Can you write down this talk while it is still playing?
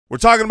We're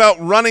talking about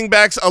running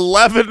backs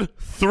 11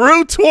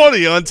 through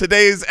 20 on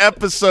today's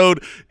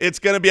episode. It's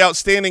going to be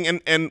outstanding,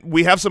 and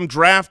we have some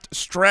draft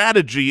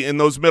strategy in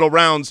those middle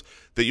rounds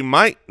that you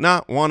might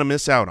not want to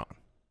miss out on.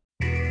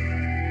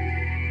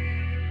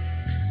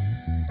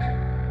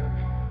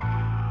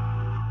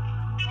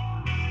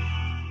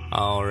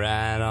 All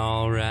right,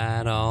 all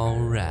right, all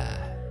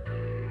right.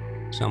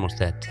 It's almost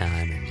that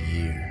time of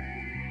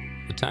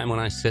year. The time when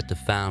I set the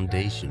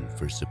foundation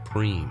for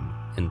supreme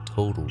and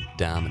total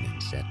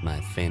dominance at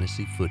my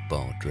fantasy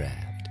football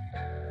draft.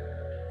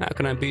 How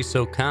can I be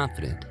so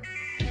confident?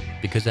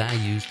 Because I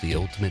use the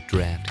ultimate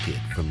draft kit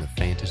from the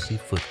Fantasy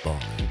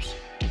Footballers.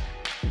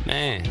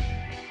 Man,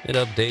 it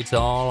updates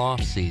all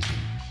off-season,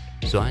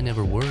 so I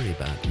never worry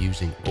about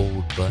using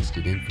old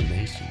busted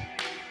information.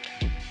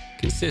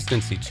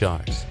 Consistency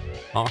charts,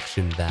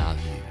 auction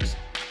values,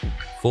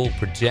 full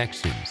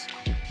projections.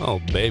 Oh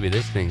baby,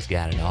 this thing's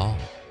got it all.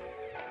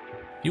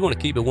 You want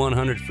to keep it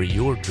 100 for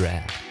your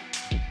draft?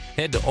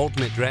 Head to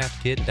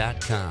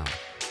ultimatedraftkit.com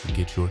and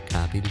get your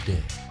copy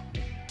today.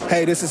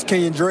 Hey, this is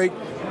Kenyan Drake.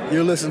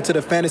 You're listening to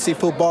the Fantasy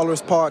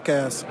Footballers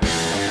Podcast.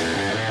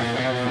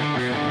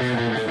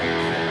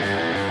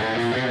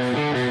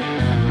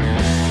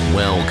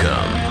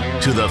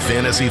 Welcome to the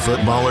Fantasy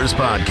Footballers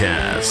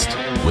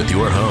Podcast with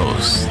your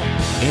hosts,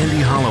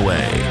 Andy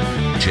Holloway,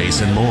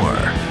 Jason Moore,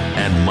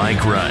 and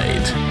Mike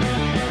Wright.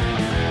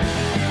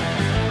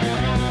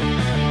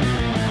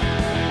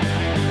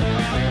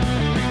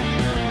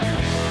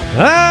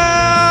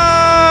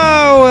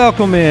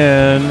 Welcome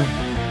in.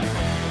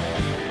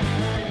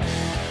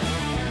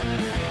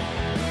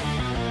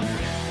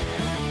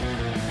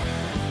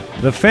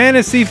 The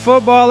Fantasy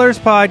Footballers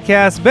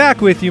Podcast, back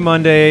with you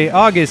Monday,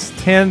 August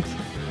 10th.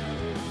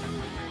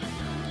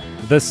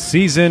 The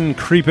season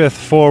creepeth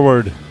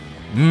forward.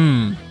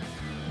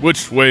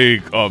 Which way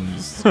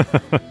comes?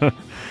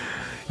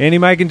 Andy,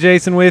 Mike, and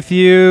Jason with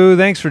you.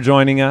 Thanks for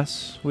joining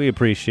us. We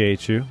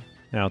appreciate you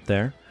out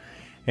there.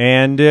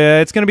 And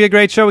it's going to be a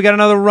great show. We got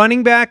another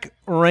running back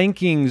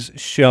rankings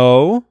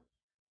show.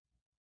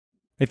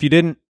 If you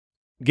didn't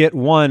get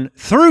 1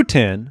 through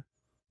 10,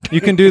 you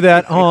can do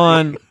that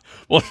on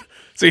Well,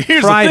 see,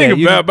 here's Friday. the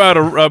thing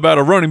about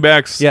a running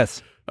backs.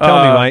 Yes.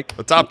 Tell me, Mike.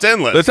 The top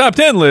 10 list. The top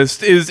 10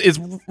 list is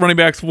running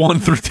backs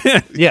 1 through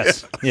 10.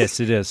 Yes. Yes,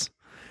 it is.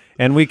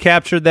 And we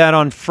captured that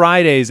on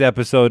Friday's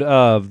episode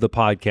of the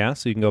podcast,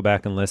 so you can go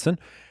back and listen.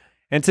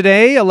 And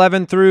today,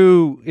 11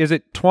 through, is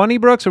it 20,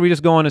 Brooks, or are we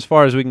just going as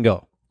far as we can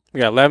go? We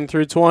got 11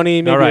 through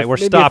 20. Maybe All right, we're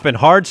stopping.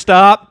 Hard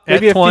stop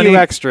maybe at 20. Maybe a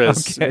few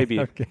extras. Okay, maybe.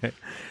 okay.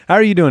 How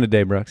are you doing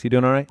today, Brooks? You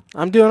doing all right?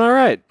 I'm doing all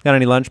right. Got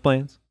any lunch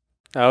plans?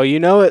 Oh, you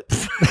know it.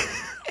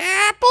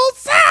 Apple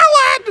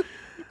salad!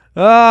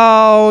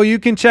 Oh, you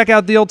can check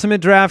out the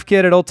Ultimate Draft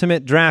Kit at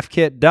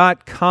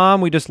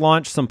ultimatedraftkit.com. We just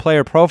launched some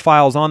player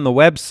profiles on the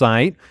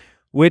website,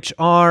 which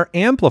are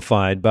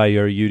amplified by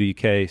your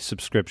UDK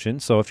subscription.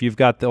 So if you've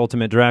got the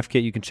Ultimate Draft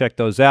Kit, you can check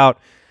those out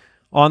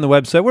on the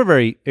website. We're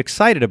very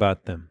excited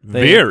about them.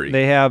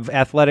 They have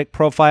athletic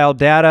profile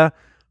data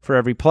for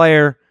every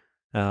player.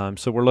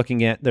 So we're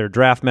looking at their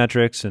draft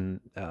metrics, and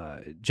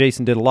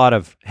Jason did a lot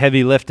of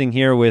heavy lifting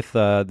here with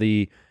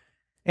the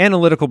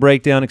analytical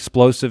breakdown,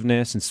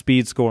 explosiveness, and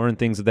speed score, and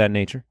things of that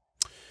nature.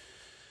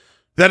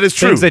 That is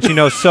true. Things that you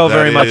know so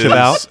very much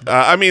about.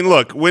 I mean,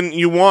 look, when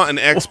you want an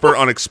expert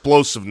on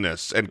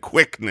explosiveness and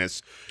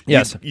quickness,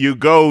 yes, you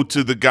go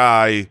to the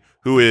guy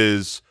who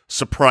is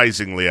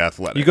surprisingly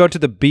athletic. You go to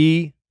the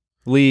B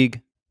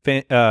League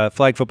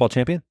flag football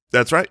champion.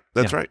 That's right.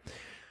 That's right.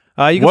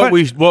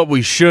 What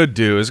we should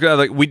do is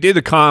we did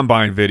the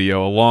combine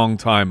video a long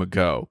time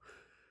ago,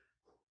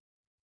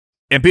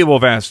 and people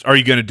have asked, "Are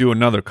you going to do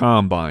another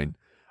combine?"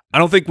 I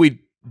don't think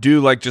we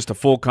do like just a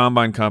full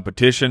combine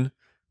competition,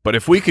 but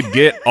if we could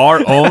get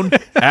our own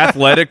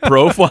athletic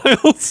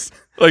profiles.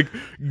 Like,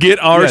 get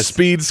our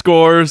speed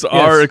scores,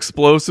 our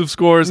explosive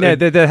scores. Yeah,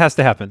 that has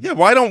to happen. Yeah,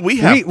 why don't we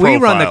have we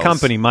run the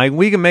company, Mike.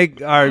 We can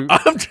make our...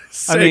 I'm just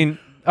saying,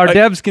 our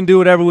devs can do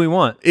whatever we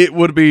want. It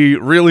would be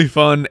really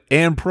fun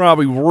and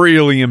probably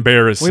really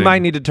embarrassing. We might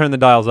need to turn the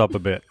dials up a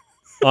bit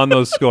on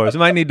those scores. We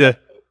might need to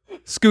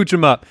scooch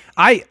them up.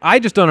 I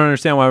just don't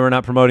understand why we're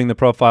not promoting the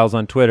profiles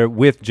on Twitter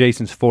with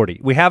Jason's 40.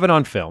 We have it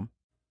on film.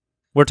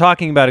 We're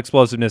talking about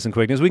explosiveness and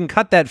quickness. We can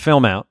cut that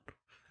film out,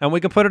 and we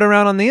can put it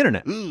around on the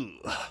internet.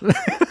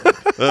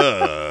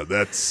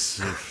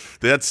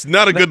 That's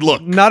not a good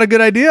look. Not a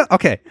good idea?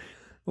 Okay.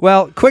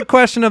 Well, quick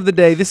question of the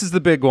day. This is the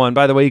big one.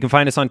 By the way, you can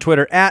find us on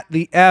Twitter at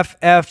the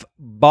FF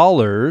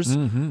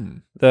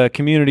Ballers. The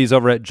community's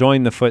over at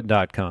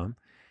jointhefoot.com.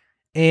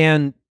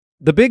 And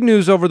the big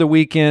news over the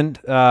weekend,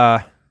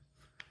 as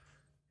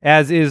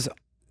is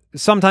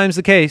sometimes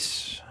the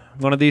case,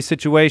 one of these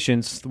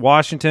situations,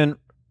 Washington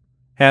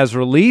has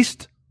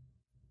released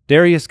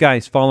Derrius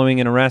Guice following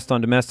an arrest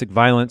on domestic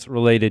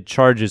violence-related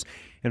charges.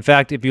 In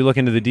fact, if you look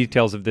into the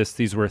details of this,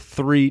 these were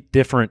 3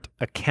 different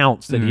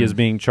accounts that he is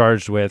being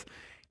charged with.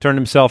 Turned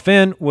himself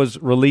in, was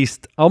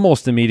released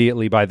almost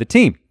immediately by the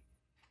team,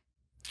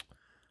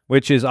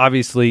 which is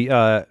obviously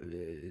a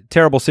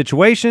terrible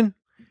situation.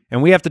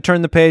 And we have to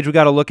turn the page. We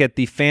got to look at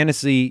the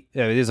fantasy.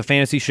 It is a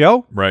fantasy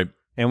show. Right.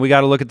 And we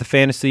got to look at the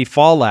fantasy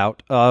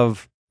fallout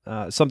of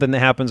something that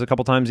happens a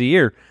couple times a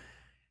year.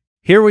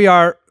 Here we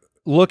are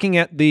looking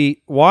at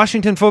the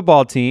Washington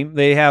football team.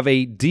 They have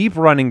a deep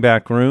running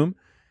back room.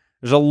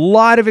 There's a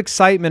lot of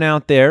excitement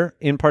out there,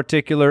 in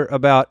particular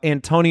about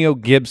Antonio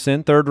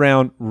Gibson,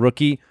 third-round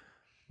rookie,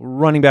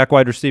 running back,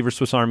 wide receiver,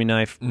 Swiss Army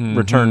knife,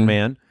 return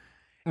man.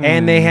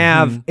 And they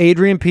have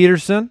Adrian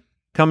Peterson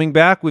coming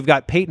back. We've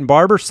got Peyton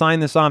Barber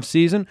signed this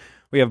offseason.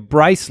 We have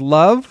Bryce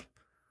Love,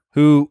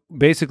 who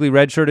basically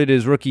redshirted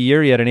his rookie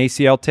year. He had an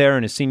ACL tear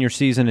in his senior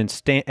season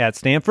at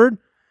Stanford.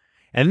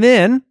 And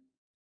then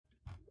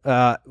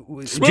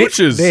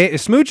Smooches.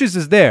 Smooches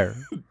is there.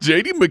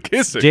 J.D.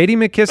 McKissick. J.D.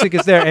 McKissick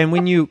is there. And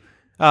when you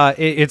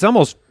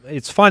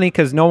it's funny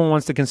because no one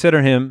wants to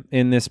consider him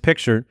in this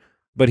picture,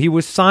 but he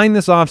was signed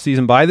this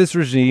offseason by this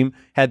regime,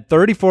 had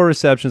 34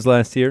 receptions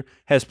last year,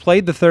 has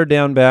played the third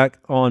down back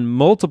on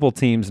multiple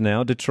teams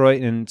now,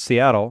 Detroit and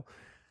Seattle.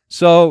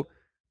 So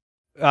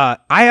I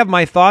have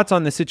my thoughts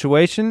on the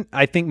situation.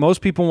 I think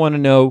most people want to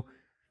know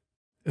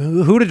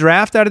who to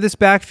draft out of this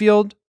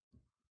backfield,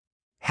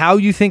 how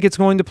you think it's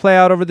going to play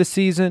out over the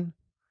season,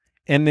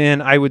 and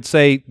then I would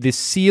say the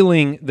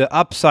ceiling, the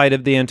upside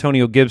of the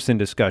Antonio Gibson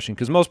discussion,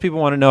 because most people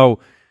want to know,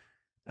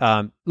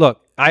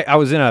 look, I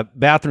was in a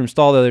bathroom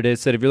stall the other day that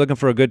said, if you're looking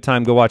for a good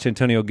time, go watch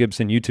Antonio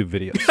Gibson YouTube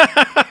videos.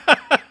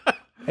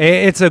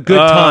 It's a good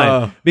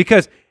time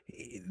because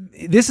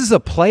this is a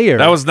player.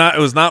 It was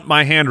not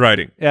my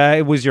handwriting.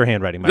 It was your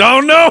handwriting, Mike.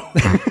 No.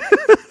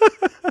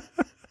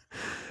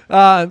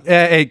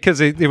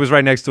 Because it was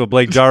right next to a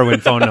Blake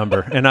Jarwin phone number.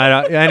 And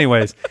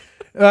anyways,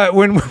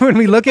 when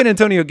we look at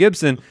Antonio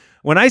Gibson,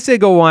 when I say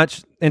go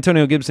watch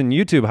Antonio Gibson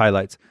YouTube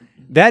highlights,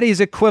 that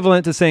is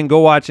equivalent to saying go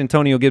watch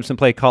Antonio Gibson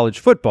play college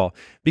football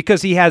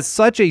because he has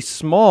such a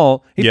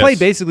small. He played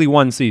basically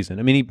one season.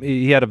 I mean,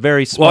 he had a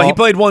very small. Well, he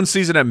played one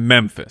season at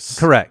Memphis.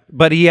 Correct,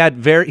 but he has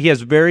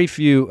very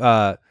few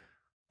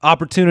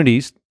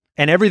opportunities,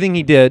 and everything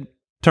he did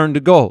turned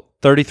to gold.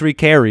 33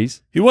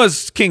 carries. He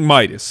was King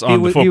Midas on the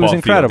football field. He was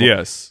incredible. Field,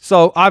 yes.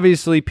 So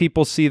obviously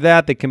people see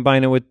that. They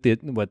combine it with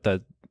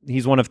the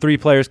he's one of 3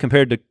 players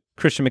compared to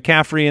Christian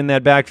McCaffrey in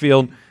that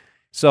backfield.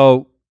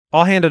 So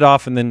I'll hand it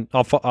off, and then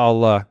I'll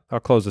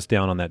close us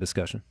down on that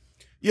discussion.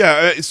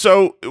 Yeah,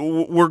 so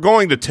we're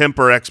going to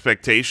temper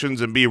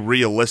expectations and be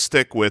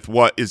realistic with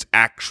what is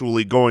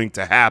actually going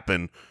to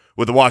happen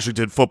with the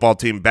Washington football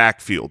team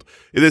backfield.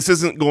 This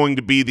isn't going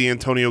to be the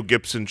Antonio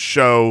Gibson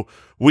show.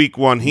 Week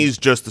 1, he's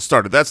just the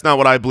starter. That's not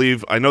what I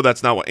believe. I know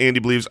that's not what Andy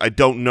believes. I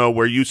don't know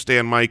where you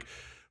stand, Mike,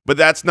 but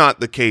that's not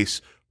the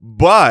case.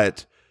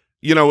 But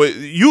you know,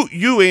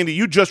 you Andy,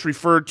 you just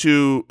referred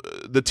to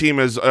the team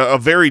as a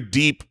very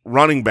deep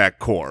running back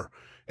core.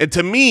 And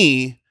to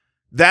me,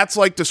 that's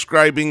like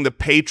describing the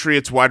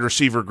Patriots wide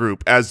receiver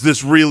group as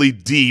this really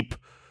deep.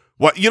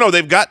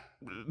 They've got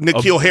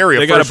N'Keal Harry,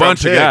 they got a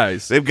bunch of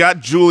guys. They've got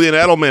Julian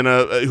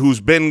Edelman,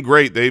 who's been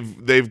great.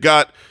 They've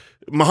got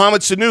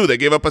Mohamed Sanu. They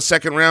gave up a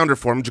second rounder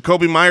for him.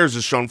 Jacoby Myers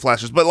has shown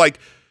flashes, but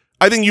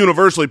I think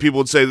universally people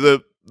would say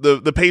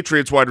the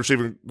Patriots wide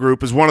receiver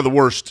group is one of the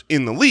worst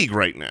in the league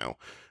right now.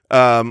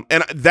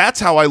 And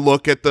that's how I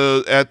look at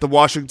the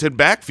Washington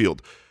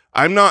backfield.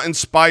 I'm not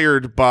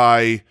inspired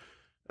by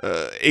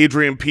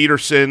Adrian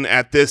Peterson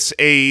at this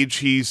age.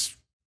 He's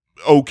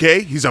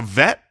okay. He's a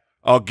vet.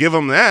 I'll give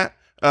him that.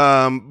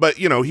 But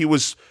he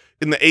was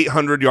in the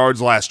 800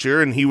 yards last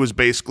year, and he was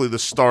basically the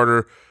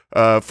starter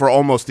for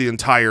almost the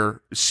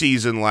entire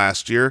season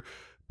last year.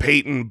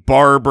 Peyton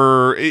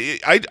Barber.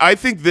 I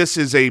think this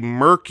is a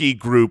murky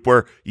group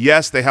where,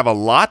 yes, they have a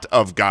lot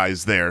of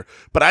guys there,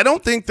 but I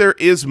don't think there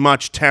is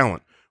much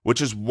talent,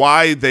 which is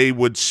why they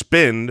would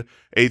spend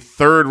a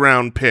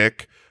third-round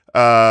pick,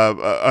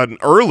 an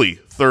early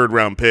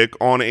third-round pick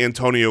on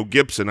Antonio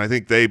Gibson. I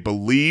think they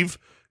believe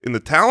in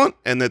the talent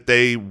and that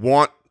they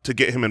want to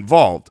get him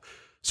involved.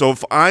 So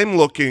if I'm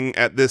looking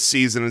at this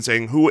season and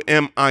saying, who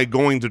am I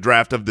going to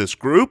draft of this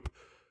group?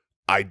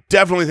 I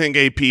definitely think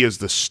AP is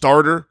the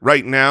starter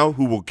right now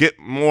who will get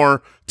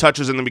more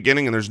touches in the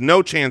beginning, and there's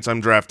no chance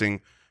I'm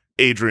drafting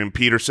Adrian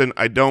Peterson.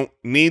 I don't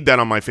need that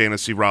on my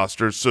fantasy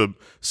roster. So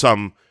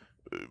some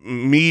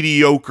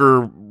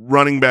mediocre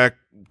running back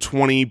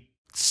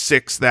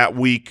 26 that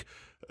week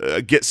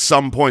get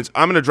some points.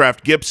 I'm going to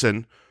draft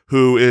Gibson,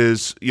 who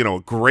is, a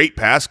great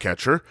pass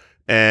catcher,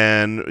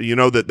 and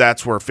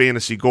that's where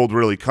fantasy gold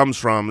really comes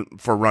from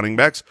for running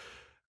backs.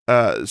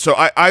 So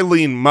I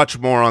lean much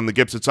more on the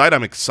Gibson side.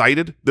 I'm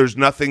excited. There's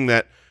nothing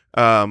that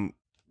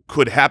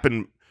could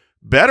happen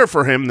better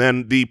for him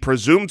than the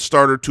presumed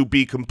starter to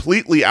be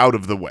completely out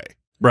of the way.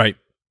 Right.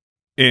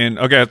 And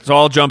okay, so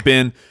I'll jump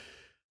in.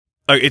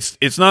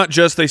 It's not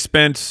just they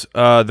spent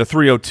the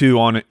 302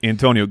 on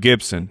Antonio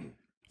Gibson.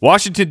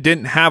 Washington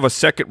didn't have a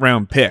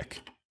second-round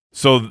pick,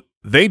 so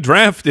they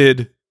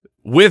drafted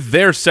with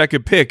their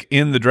second pick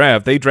in the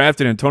draft. They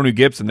drafted Antonio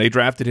Gibson. They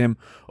drafted him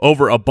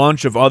over a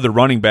bunch of other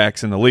running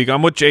backs in the league.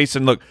 I'm with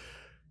Jason. Look,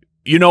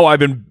 you know, I've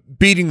been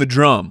beating the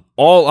drum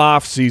all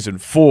offseason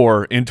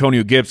for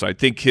Antonio Gibson. I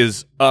think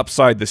his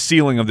upside, the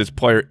ceiling of this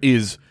player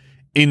is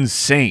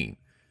insane.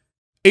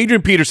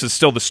 Adrian Peterson's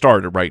still the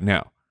starter right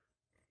now.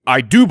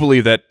 I do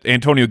believe that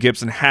Antonio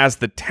Gibson has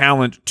the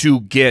talent to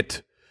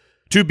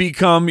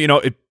become, you know,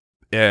 in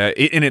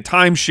a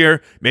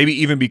timeshare, maybe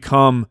even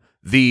become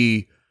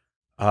the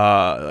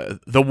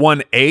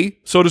 1A,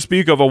 so to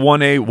speak, of a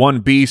 1A,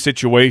 1B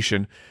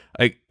situation.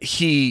 Like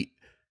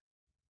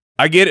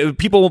I get it.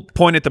 People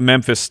point at the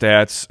Memphis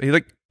stats.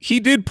 He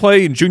did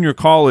play in junior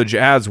college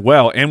as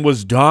well and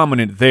was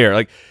dominant there.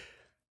 Like,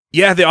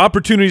 yeah, the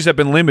opportunities have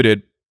been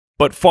limited,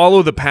 but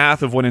follow the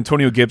path of what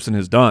Antonio Gibson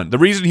has done. The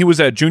reason he was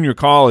at junior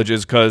college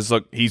is because,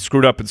 look, he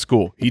screwed up in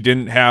school. He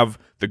didn't have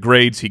the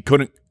grades. He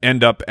couldn't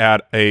end up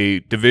at a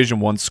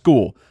Division I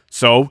school.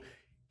 So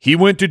he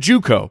went to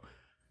JUCO,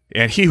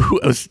 and he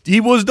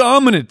was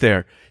dominant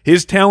there.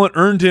 His talent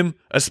earned him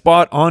a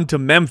spot onto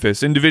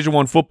Memphis in Division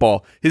I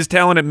football. His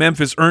talent at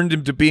Memphis earned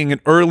him to being an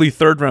early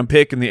third-round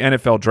pick in the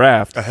NFL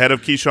draft. Ahead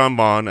of Keyshawn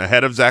Vaughn,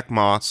 ahead of Zach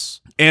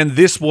Moss. And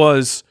this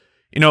was,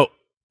 you know,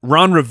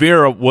 Ron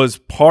Rivera was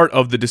part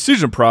of the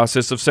decision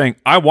process of saying,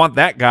 I want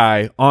that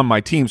guy on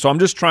my team. So I'm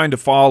just trying to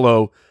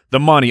follow the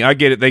money. I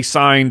get it. They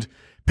signed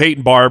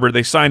Peyton Barber.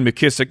 They signed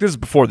McKissick. This is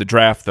before the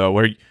draft, though,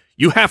 where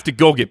you have to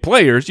go get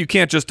players. You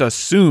can't just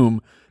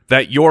assume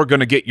that you're going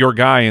to get your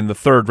guy in the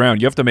third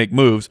round. You have to make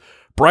moves.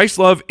 Bryce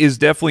Love is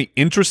definitely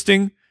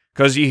interesting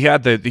because he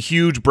had the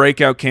huge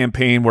breakout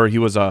campaign where he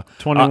was a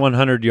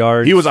 2,100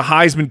 yards. He was a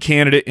Heisman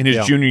candidate in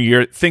his junior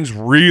year. Things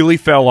really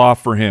fell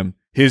off for him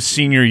his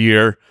senior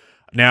year.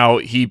 Now,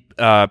 he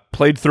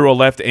played through a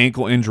left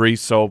ankle injury,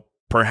 so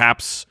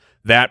perhaps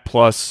that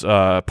plus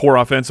poor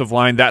offensive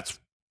line, that's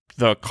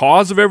the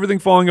cause of everything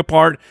falling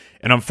apart.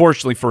 And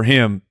unfortunately for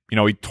him, you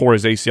know, he tore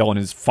his ACL in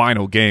his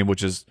final game,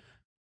 which is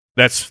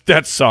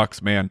that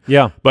sucks, man.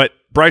 Yeah. But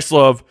Bryce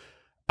Love,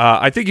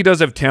 I think he does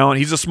have talent.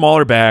 He's a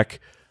smaller back,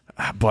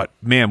 but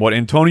man, what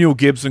Antonio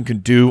Gibson can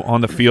do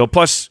on the field,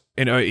 plus,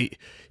 you know,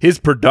 his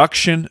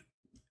production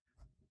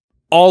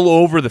all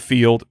over the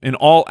field in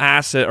all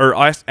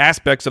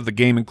aspects of the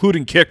game,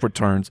 including kick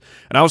returns.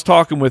 And I was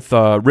talking with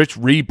Rich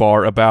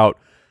Rebar about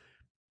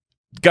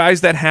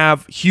guys that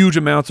have huge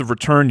amounts of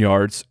return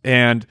yards.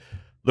 And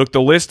look,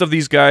 the list of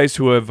these guys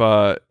who have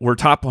were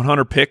top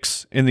 100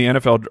 picks in the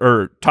NFL,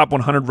 or top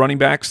 100 running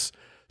backs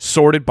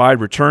sorted by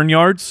return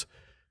yards,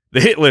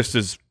 the hit list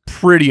is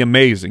pretty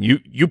amazing.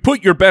 You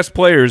put your best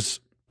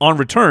players on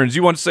returns.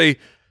 You want to say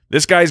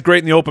this guy's great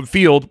in the open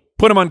field,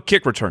 put him on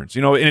kick returns.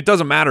 You know, and it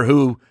doesn't matter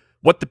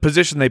what the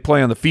position they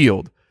play on the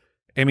field.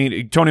 I mean,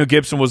 Antonio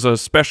Gibson was a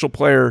special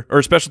player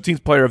or special teams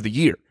player of the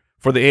year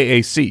for the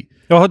AAC.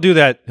 Oh, he'll do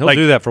that. He'll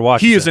do that for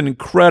Washington. He is an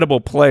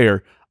incredible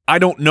player. I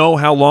don't know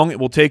how long it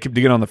will take him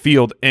to get on the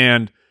field.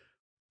 And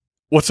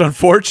what's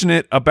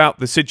unfortunate about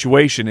the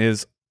situation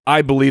is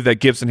I believe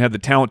that Gibson had the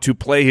talent to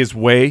play his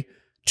way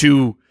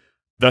to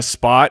the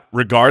spot,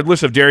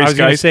 regardless of Derrius Guice. I was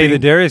going to say the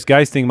Derrius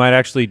Guice thing might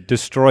actually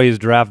destroy his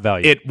draft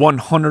value. It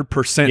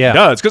 100%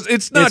 does, because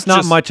it's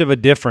not much of a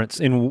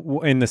difference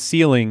in the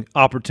ceiling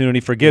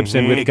opportunity for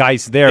Gibson with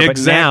Guice there.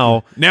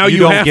 Exactly. But now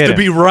you have to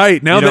be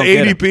right. Now the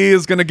ADP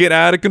is going to get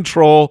out of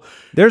control.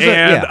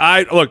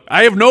 I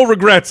have no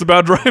regrets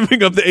about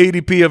driving up the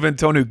ADP of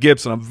Antonio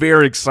Gibson. I'm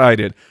very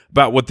excited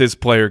about what this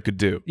player could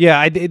do.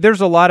 Yeah,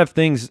 there's a lot of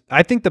things.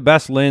 I think the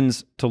best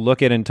lens to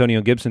look at Antonio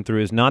Gibson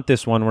through is not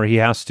this one where he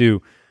has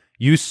to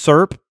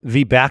usurp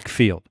the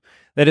backfield.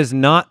 That is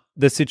not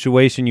the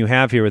situation you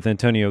have here with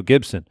Antonio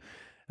Gibson.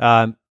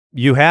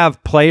 You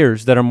have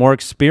players that are more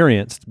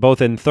experienced, both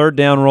in third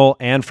down role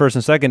and first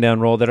and second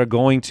down role, that are it's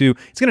going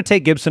to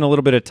take Gibson a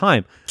little bit of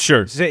time.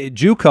 Sure.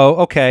 JUCO,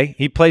 okay,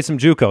 he played some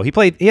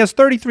JUCO. He has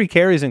 33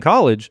 carries in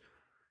college.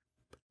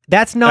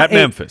 That's not at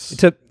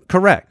Memphis.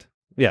 Correct.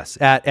 Yes,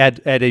 at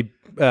a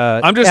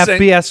I'm just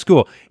FBS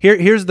school.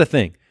 Here's the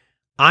thing.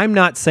 I'm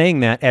not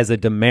saying that as a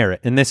demerit,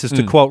 and this is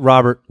to quote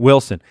Robert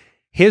Wilson.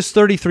 His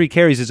 33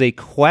 carries is a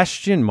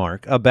question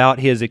mark about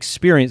his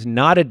experience,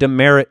 not a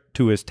demerit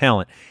to his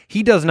talent.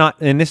 He does not,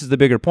 and this is the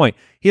bigger point,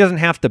 he doesn't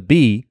have to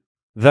be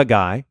the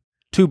guy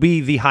to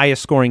be the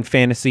highest scoring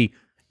fantasy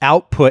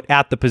output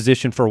at the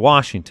position for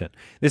Washington.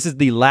 This is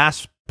the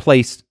last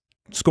place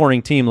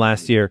scoring team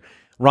last year.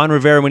 Ron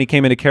Rivera, when he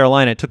came into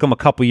Carolina, it took him a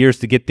couple years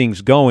to get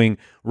things going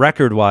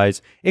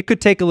record-wise. It could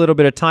take a little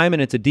bit of time,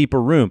 and it's a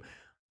deeper room.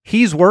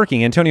 He's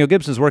working. Antonio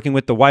Gibson's working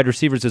with the wide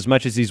receivers as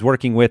much as he's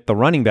working with the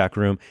running back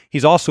room.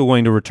 He's also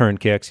going to return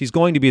kicks. He's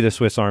going to be the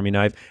Swiss Army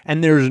knife,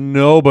 and there's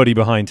nobody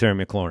behind Terry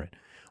McLaurin.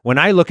 When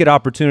I look at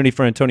opportunity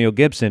for Antonio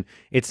Gibson,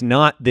 it's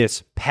not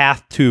this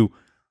path to,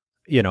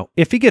 you know,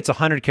 if he gets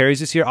 100 carries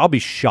this year, I'll be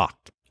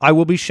shocked. I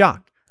will be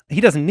shocked.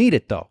 He doesn't need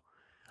it, though.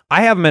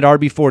 I have him at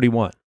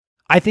RB41.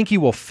 I think he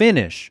will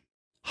finish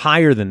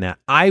higher than that.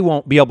 I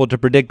won't be able to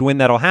predict when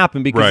that'll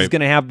happen because he's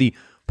going to have the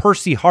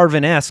Percy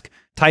Harvin-esque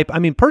type. I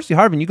mean, Percy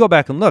Harvin, you go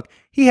back and look,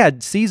 he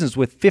had seasons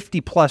with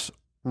 50-plus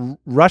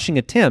rushing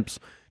attempts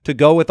to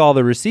go with all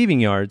the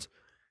receiving yards.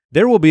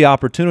 There will be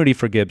opportunity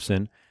for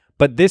Gibson,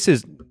 but this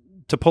is,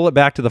 to pull it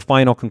back to the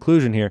final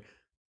conclusion here,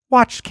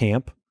 watch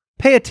camp.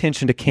 Pay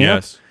attention to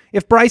camp. Yes.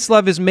 If Bryce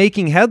Love is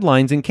making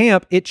headlines in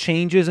camp, it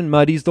changes and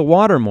muddies the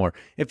water more.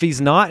 If he's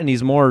not and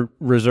he's more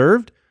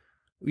reserved,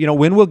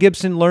 when will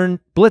Gibson learn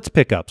blitz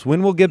pickups?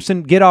 When will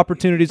Gibson get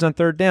opportunities on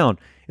third down?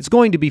 It's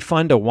going to be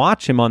fun to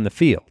watch him on the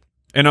field.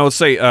 And I will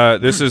say,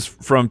 this is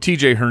from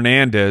TJ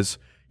Hernandez.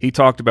 He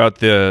talked about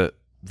the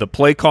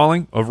play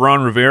calling of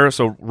Ron Rivera.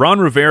 So Ron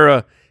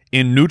Rivera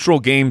in neutral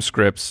game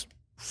scripts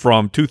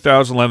from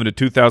 2011 to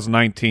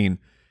 2019,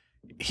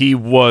 he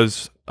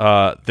was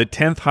the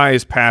 10th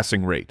highest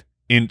passing rate.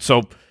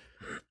 Because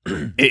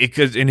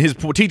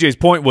TJ's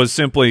point was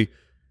simply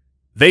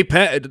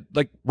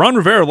Ron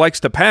Rivera likes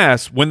to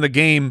pass when the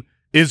game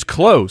is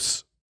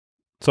close.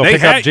 So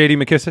pick up J.D.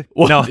 McKissick?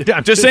 Well, No,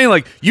 I'm just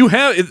saying,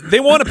 they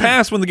want to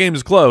pass when the game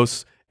is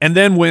close, and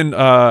then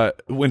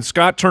when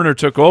Scott Turner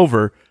took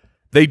over,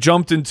 they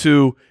jumped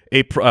into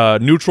a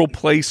neutral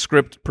play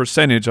script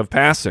percentage of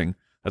passing.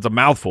 That's a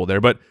mouthful there,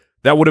 but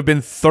that would have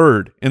been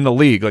third in the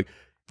league.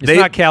 It's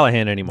not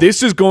Callahan anymore.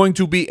 This is going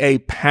to be a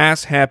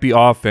pass-happy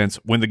offense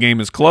when the game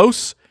is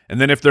close,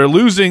 and then if they're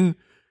losing,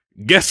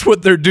 guess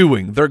what they're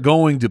doing? They're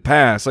going to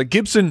pass.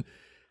 Gibson,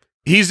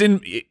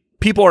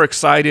 people are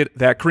excited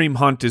that Kareem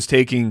Hunt is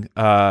taking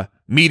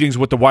meetings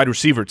with the wide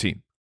receiver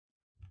team.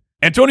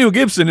 Antonio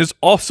Gibson is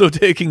also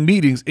taking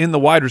meetings in the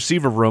wide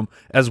receiver room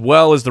as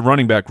well as the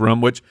running back room,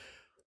 which,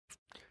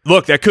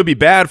 look, that could be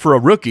bad for a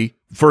rookie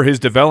for his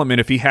development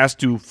if he has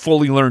to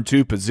fully learn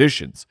two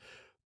positions.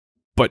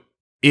 But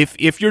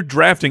if you're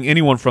drafting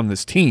anyone from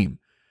this team,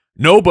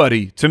 no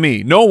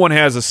one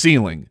has a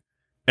ceiling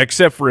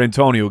except for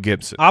Antonio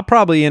Gibson. I'll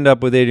probably end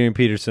up with Adrian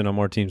Peterson on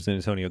more teams than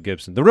Antonio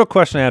Gibson. The real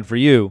question I had for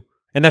you,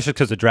 and that's just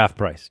because of draft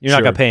price. You're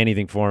not going to pay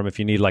anything for him if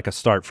you need a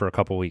start for a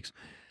couple weeks.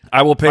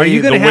 I will pay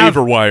the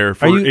waiver wire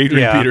for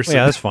Adrian Peterson.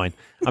 Yeah, that's fine.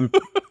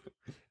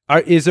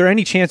 Is there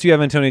any chance you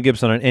have Antonio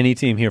Gibson on any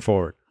team here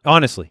forward?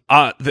 Honestly.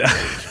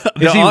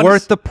 Is he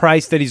worth the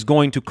price that he's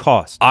going to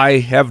cost? I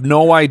have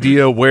no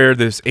idea where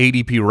this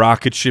ADP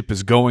rocket ship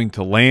is going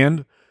to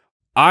land.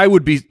 I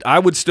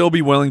would still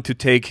be willing to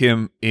take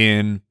him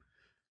in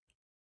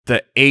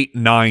the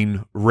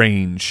 8-9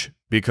 range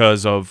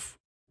because of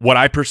what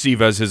I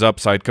perceive as his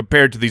upside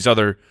compared to these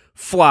other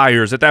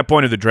flyers. At that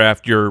point of the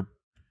draft,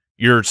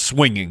 you're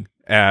swinging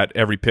at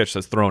every pitch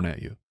that's thrown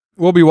at you.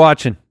 We'll be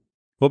watching.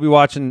 We'll be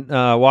watching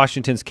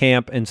Washington's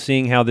camp and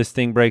seeing how this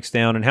thing breaks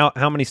down and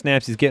how many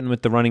snaps he's getting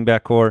with the running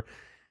back core.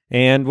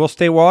 And we'll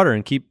stay water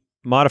and keep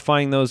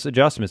modifying those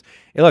adjustments.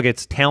 Hey, look,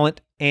 it's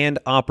talent and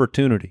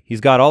opportunity.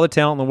 He's got all the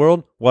talent in the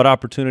world. What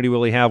opportunity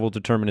will he have will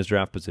determine his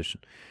draft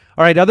position.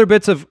 All right, other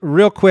bits of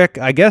real quick.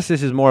 I guess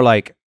this is more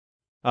like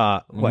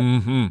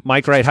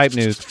Mike Wright hype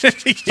news.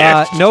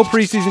 No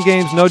preseason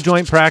games, no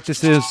joint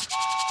practices.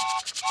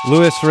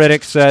 Louis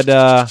Riddick said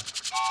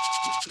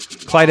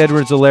Clyde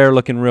Edwards-Helaire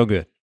looking real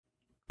good.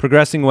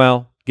 Progressing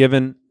well,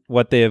 given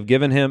what they have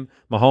given him.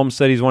 Mahomes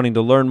said he's wanting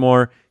to learn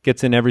more,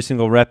 gets in every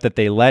single rep that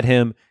they let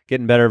him,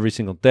 getting better every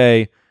single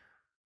day.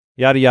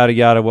 Yada, yada,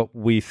 yada. What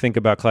we think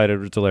about Clyde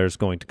Edwards-Helaire is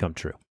going to come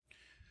true.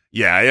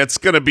 Yeah, it's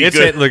going to be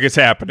good. Look, it's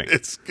happening.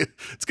 It's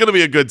going to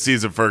be a good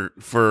season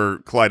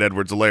for Clyde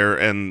Edwards-Helaire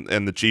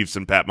and the Chiefs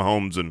and Pat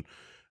Mahomes and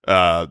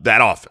that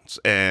offense.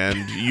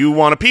 And you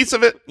want a piece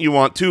of it. You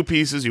want two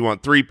pieces. You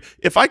want three.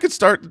 If I could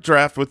start the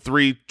draft with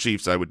 3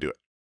 Chiefs, I would do it.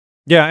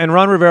 Yeah, and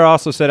Ron Rivera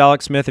also said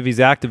Alex Smith, if he's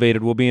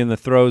activated, will be in the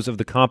throes of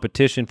the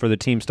competition for the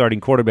team starting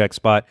quarterback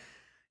spot.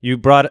 You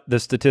brought the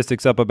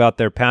statistics up about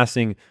their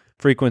passing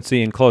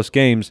frequency in close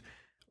games.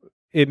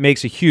 It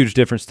makes a huge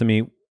difference to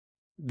me.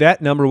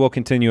 That number will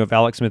continue if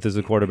Alex Smith is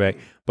the quarterback.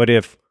 But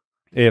if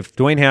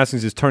Dwayne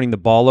Haskins is turning the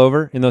ball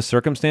over in those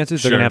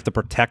circumstances, they're going to have to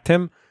protect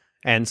him.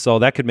 And so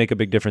that could make a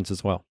big difference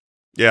as well.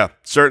 Yeah,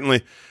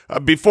 certainly.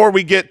 Before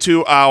we get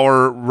to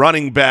our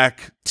running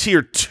back,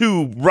 Tier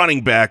 2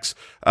 running backs,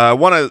 I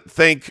want to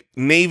thank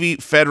Navy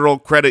Federal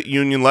Credit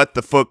Union. Let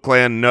the Foot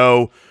Clan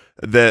know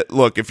that,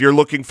 look, if you're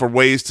looking for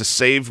ways to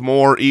save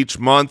more each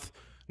month,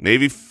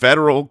 Navy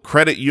Federal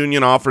Credit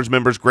Union offers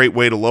members a great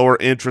way to lower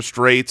interest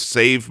rates,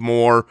 save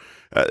more.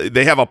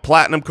 They have a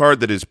platinum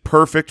card that is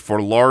perfect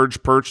for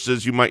large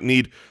purchases. You might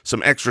need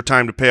some extra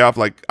time to pay off,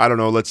 like, I don't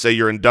know, let's say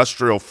your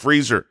industrial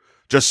freezer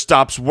just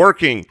stops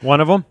working.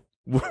 One of them?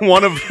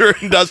 One of your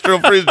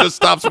industrial freezers just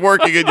stops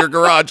working in your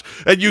garage,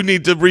 and you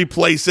need to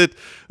replace it.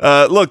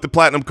 Look, the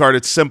Platinum Card,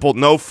 it's simple,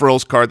 no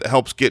frills card that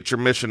helps get your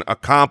mission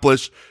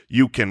accomplished.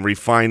 You can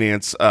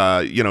refinance,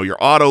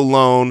 your auto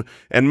loan,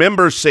 and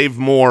members save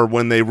more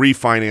when they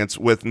refinance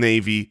with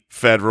Navy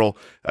Federal.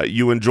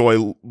 You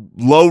enjoy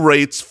low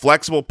rates,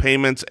 flexible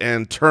payments,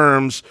 and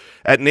terms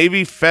at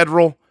Navy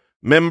Federal.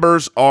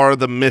 Members are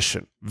the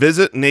mission.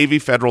 Visit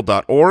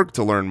NavyFederal.org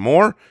to learn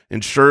more.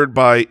 Insured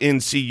by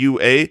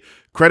NCUA.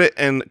 Credit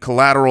and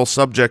collateral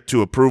subject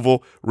to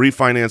approval.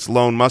 Refinance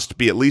loan must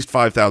be at least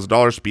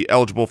 $5,000 to be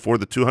eligible for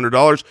the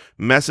 $200.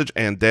 Message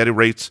and data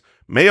rates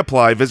may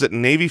apply. Visit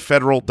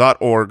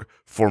NavyFederal.org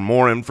for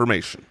more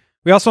information.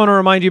 We also want to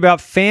remind you about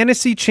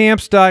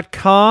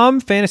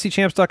FantasyChamps.com.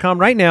 FantasyChamps.com.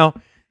 Right now,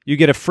 You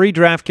get a free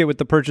draft kit with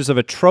the purchase of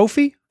a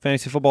trophy,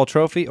 fantasy football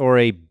trophy, or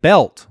a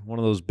belt, one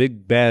of those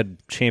big, bad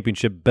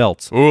championship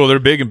belts. Oh, they're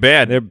big and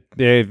bad.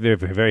 They're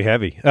very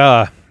heavy.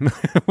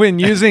 When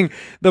using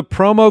the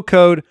promo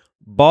code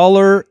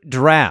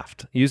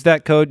BallerDraft, use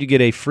that code, you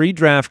get a free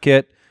draft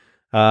kit.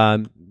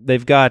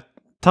 They've got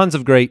tons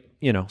of great,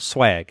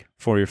 swag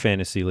for your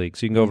fantasy league.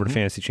 So you can go over to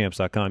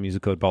fantasychamps.com, use the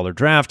code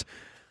BallerDraft.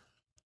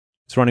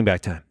 It's running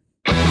back time.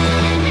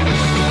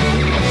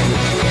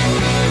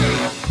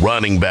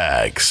 Running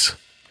backs.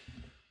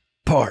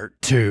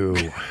 Part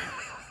 2.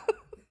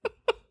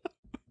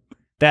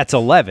 That's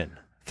 11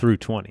 through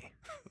 20.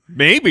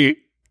 Maybe.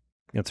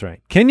 That's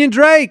right. Kenyan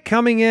Drake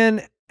coming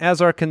in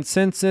as our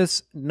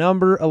consensus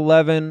number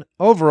 11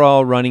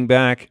 overall running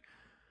back.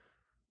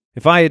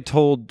 If I had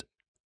told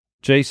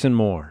Jason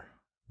Moore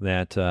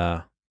that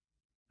a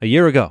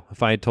year ago,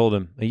 if I had told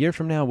him a year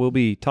from now we'll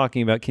be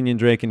talking about Kenyan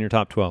Drake in your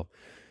top 12,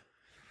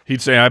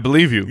 he'd say, I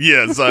believe you.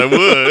 Yes, I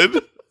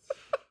would.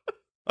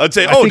 I'd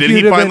say, did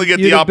he finally get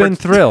the opportunity?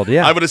 Been thrilled,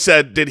 yeah. I would have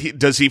said,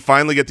 does he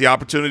finally get the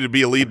opportunity to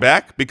be a lead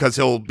back? Because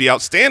he'll be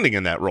outstanding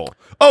in that role.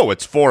 Oh,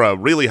 it's for a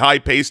really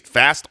high-paced,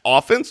 fast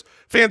offense?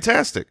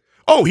 Fantastic.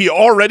 Oh, he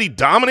already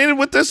dominated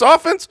with this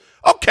offense?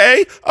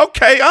 Okay,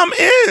 I'm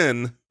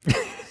in.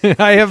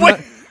 I have Wait,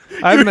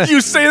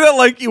 you say that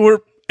like you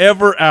were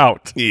ever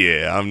out.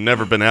 Yeah, I've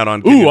never been out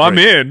on Ooh, I'm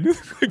in.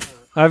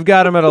 I've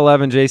got him at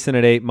 11, Jason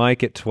at 8,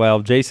 Mike at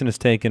 12. Jason has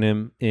taken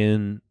him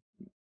in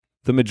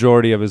the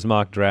majority of his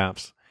mock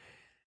drafts.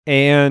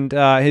 And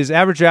his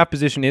average draft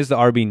position is the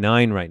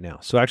RB9 right now.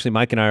 So actually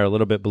Mike and I are a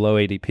little bit below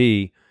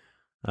ADP.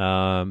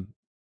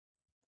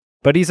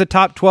 But he's a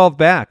top 12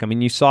 back. I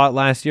mean, you saw it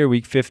last year,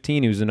 week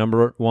 15. He was the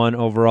number 1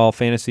 overall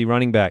fantasy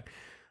running back.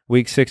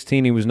 Week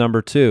 16, he was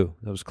number 2.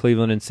 That was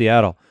Cleveland and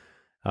Seattle.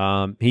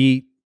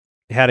 He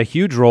had a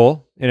huge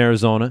role in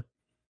Arizona.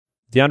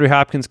 DeAndre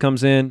Hopkins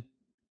comes in.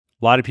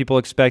 A lot of people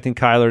expecting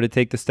Kyler to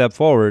take the step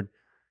forward.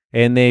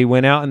 And they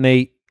went out and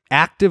they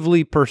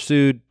actively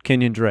pursued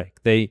Kenyan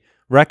Drake. They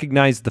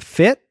recognized the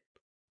fit,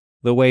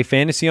 the way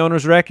fantasy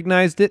owners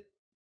recognized it,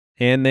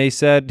 and they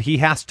said he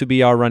has to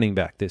be our running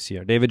back this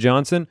year. David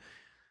Johnson,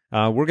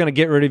 we're going to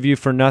get rid of you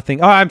for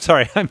nothing. Oh, I'm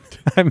sorry. I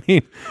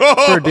mean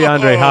for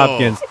DeAndre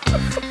Hopkins.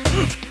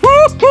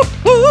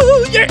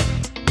 Yeah.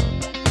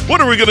 What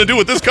are we going to do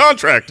with this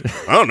contract?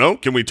 I don't know.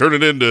 Can we turn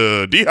it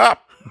into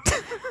D-Hop?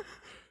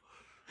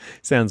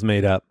 Sounds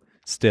made up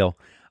still.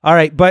 All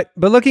right, but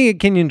looking at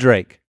Kenyan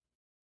Drake,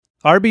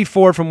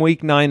 RB4 from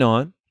week 9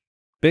 on,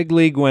 big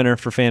league winner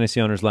for fantasy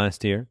owners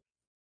last year.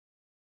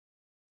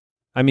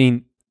 I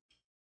mean,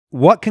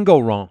 what can go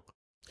wrong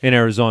in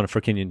Arizona for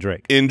Kenyan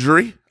Drake?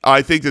 Injury.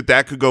 I think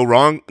that could go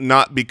wrong,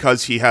 not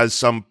because he has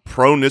some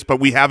proneness,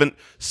 but we haven't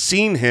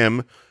seen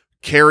him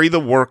carry the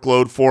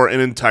workload for an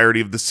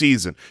entirety of the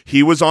season.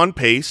 He was on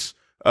pace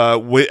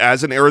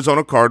as an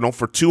Arizona Cardinal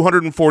for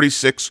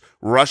 246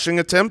 rushing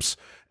attempts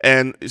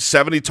and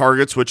 70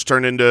 targets, which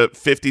turned into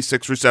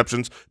 56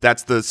 receptions.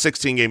 That's the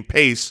 16-game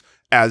pace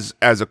as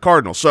a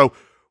Cardinal. So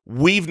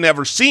we've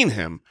never seen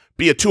him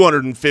be a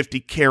 250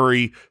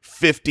 carry,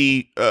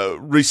 50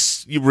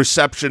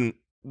 reception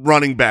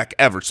running back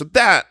ever. So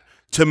that,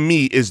 to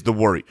me, is the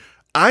worry.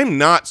 I'm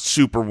not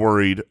super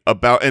worried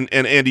about, and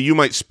Andy, you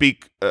might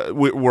speak.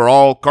 We're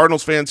all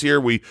Cardinals fans here.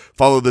 We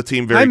follow the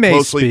team very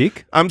closely.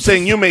 Speak. I'm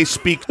saying you may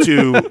speak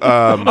to.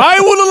 I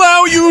will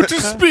allow you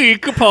to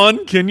speak upon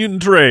Kenyan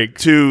Drake.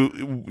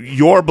 To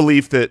your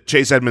belief that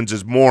Chase Edmonds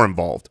is more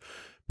involved.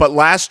 But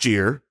last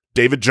year,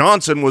 David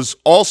Johnson was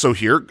also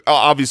here,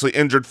 obviously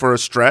injured for a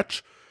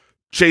stretch.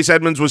 Chase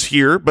Edmonds was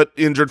here, but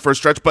injured for a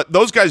stretch. But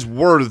those guys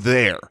were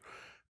there,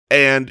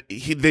 and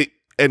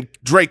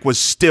Drake was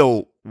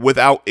still,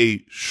 without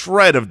a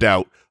shred of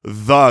doubt,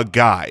 the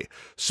guy.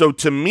 So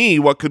to me,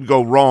 what could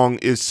go wrong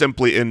is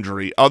simply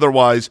injury.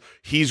 Otherwise,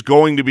 he's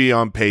going to be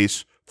on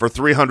pace for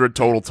 300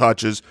 total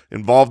touches,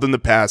 involved in the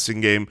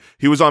passing game.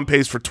 He was on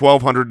pace for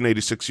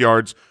 1,286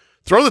 yards.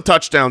 Throw the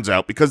touchdowns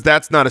out because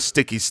that's not a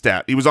sticky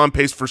stat. He was on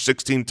pace for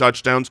 16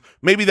 touchdowns.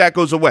 Maybe that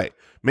goes away.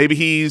 Maybe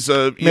he's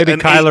maybe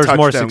Kyler's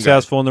more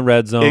successful in the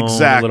red zone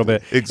a little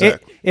bit.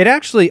 Exactly. It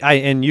actually,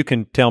 and you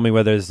can tell me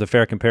whether this is a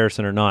fair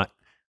comparison or not.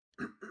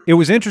 It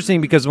was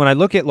interesting because when I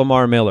look at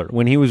Lamar Miller,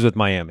 when he was with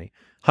Miami,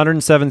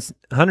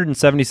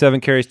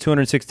 177 carries,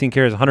 216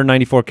 carries,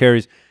 194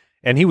 carries,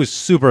 and he was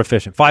super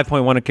efficient.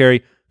 5.1 a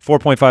carry,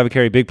 4.5 a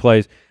carry, big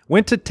plays.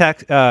 Went to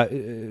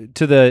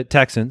the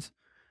Texans,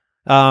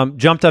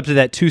 jumped up to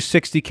that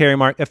 260 carry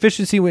mark.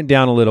 Efficiency went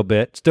down a little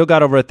bit, still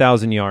got over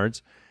 1,000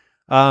 yards.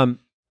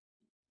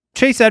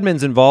 Chase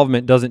Edmonds'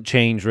 involvement doesn't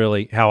change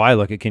really how I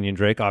look at Kenyan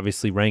Drake,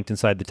 obviously ranked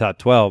inside the top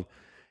 12.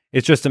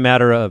 It's just a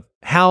matter of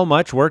how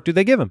much work do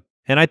they give him.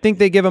 And I think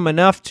they give him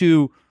enough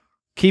to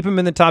keep him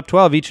in the top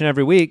 12 each and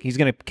every week. He's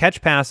going to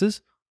catch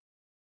passes,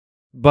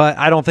 but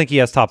I don't think he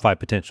has top 5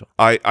 potential.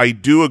 I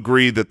do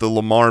agree that the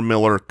Lamar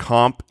Miller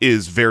comp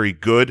is very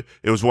good.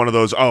 It was one of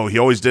those, he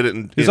always did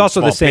it He's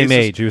also the same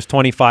age. He was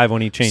 25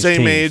 when he changed teams.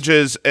 Same age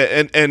as,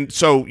 and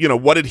so,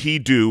 what did he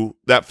do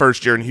that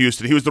first year in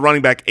Houston? He was the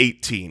running back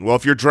 18. Well,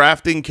 if you're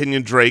drafting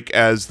Kenyan Drake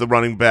as the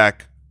running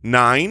back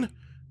 9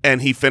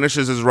 and he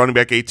finishes as running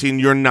back 18,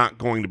 you're not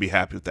going to be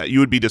happy with that. You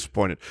would be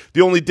disappointed.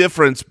 The only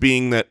difference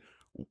being that,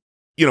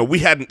 we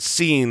hadn't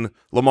seen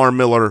Lamar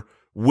Miller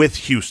with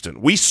Houston.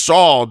 We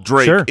saw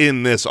Drake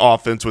in this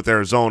offense with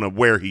Arizona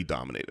where he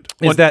dominated.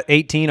 Is that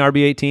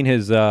RB18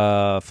 his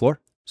floor?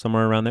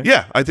 Somewhere around there?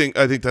 Yeah, I think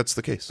that's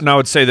the case. And I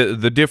would say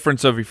that the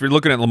difference of if you're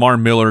looking at Lamar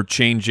Miller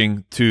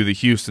changing to the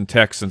Houston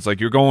Texans,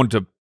 like you're going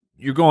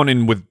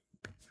in with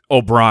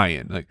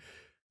O'Brien, like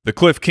the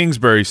Cliff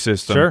Kingsbury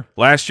system. Sure.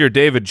 Last year,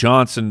 David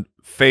Johnson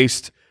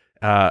faced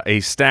a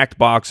stacked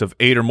box of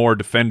 8 or more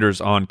defenders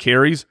on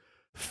carries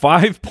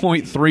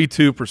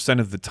 5.32%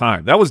 of the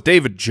time. That was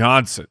David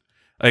Johnson.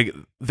 Like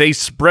they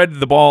spread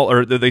the ball,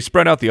 or they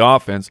spread out the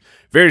offense,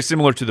 very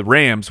similar to the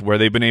Rams, where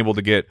they've been able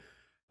to get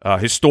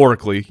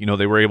historically,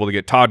 they were able to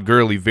get Todd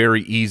Gurley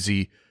very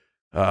easy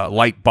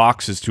light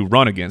boxes to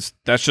run against.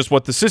 That's just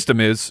what the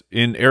system is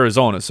in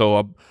Arizona.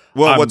 So,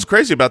 what's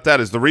crazy about that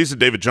is the reason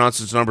David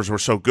Johnson's numbers were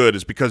so good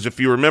is because if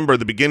you remember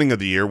the beginning of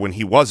the year when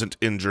he wasn't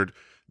injured,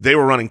 they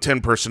were running 10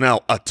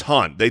 personnel a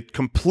ton. They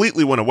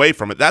completely went away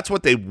from it. That's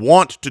what they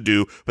want to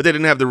do, but they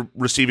didn't have the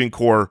receiving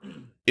core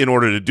in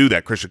order to do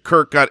that. Christian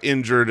Kirk got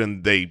injured,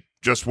 and they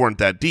just weren't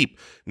that deep.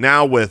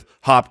 Now with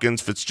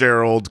Hopkins,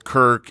 Fitzgerald,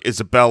 Kirk,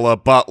 Isabella,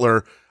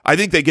 Butler, I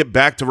think they get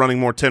back to running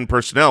more 10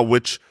 personnel,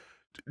 which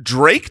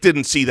Drake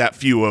didn't see that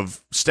few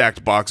of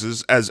stacked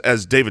boxes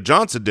as David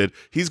Johnson did.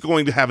 He's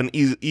going to have an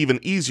even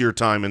easier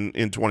time in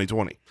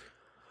 2020.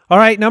 All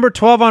right, number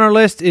 12 on our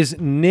list is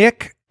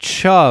Nick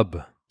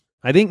Chubb.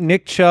 I think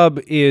Nick Chubb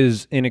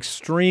is an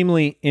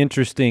extremely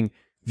interesting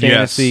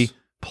fantasy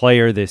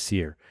player this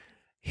year.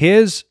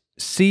 His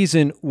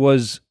season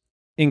was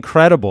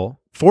incredible.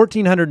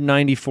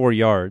 1,494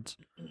 yards,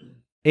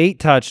 8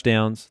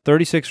 touchdowns,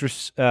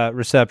 36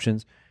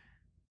 receptions.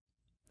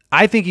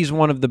 I think he's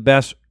one of the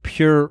best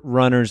pure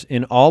runners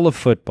in all of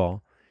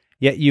football.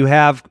 Yet you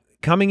have,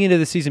 coming into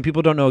the season,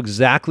 people don't know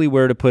exactly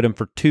where to put him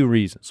for 2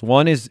 reasons.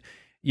 One is,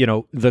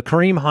 the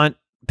Kareem Hunt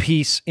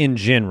piece in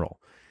general.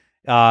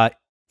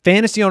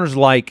 Fantasy owners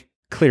like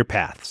clear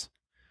paths.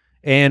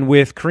 And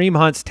with Kareem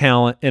Hunt's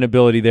talent and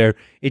ability there,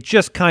 it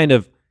just kind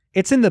of,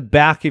 it's in the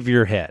back of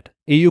your head.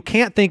 You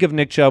can't think of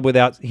Nick Chubb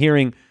without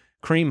hearing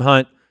Kareem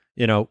Hunt,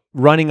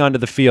 running onto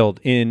the field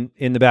in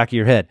the back of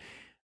your head.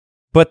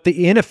 But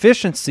the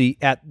inefficiency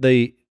at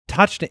the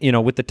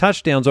touchdown, with the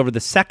touchdowns over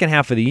the second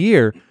half of the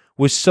year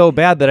was so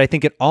bad that I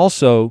think it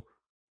also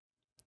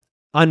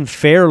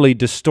unfairly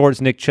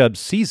distorts Nick Chubb's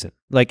season.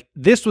 Like,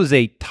 this was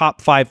a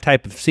top 5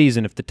 type of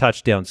season if the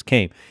touchdowns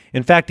came.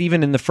 In fact,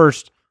 even in the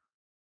first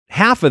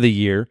half of the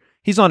year,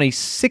 he's on a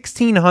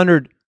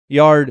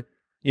 1,600-yard,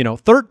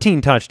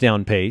 13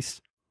 touchdown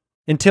pace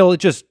until it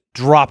just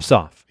drops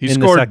off the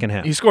second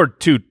half. He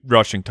scored 2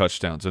 rushing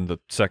touchdowns in the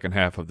second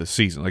half of the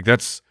season. Like,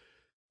 that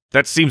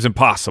seems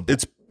impossible.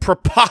 It's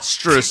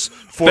preposterous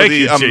for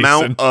the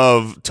amount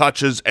of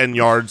touches and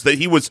yards that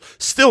he was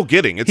still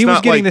getting. He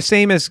was getting the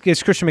same as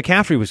Christian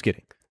McCaffrey was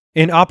getting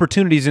in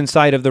opportunities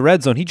inside of the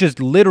red zone. He just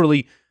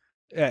literally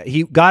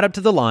he got up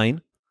to the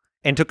line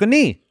and took a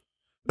knee.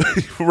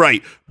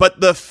 Right.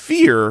 But the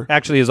fear...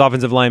 Actually, his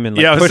offensive lineman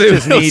pushed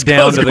his knee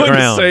down to the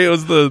ground. It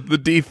was the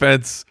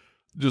defense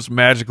just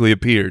magically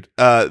appeared.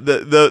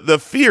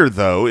 The fear,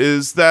 though,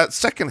 is that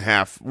second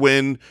half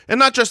and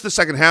not just the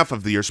second half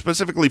of the year,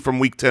 specifically from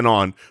week 10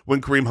 on,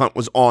 when Kareem Hunt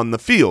was on the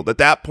field. At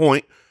that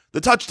point, the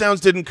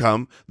touchdowns didn't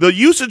come. The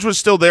usage was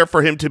still there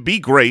for him to be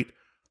great,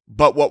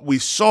 but what we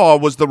saw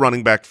was the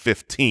running back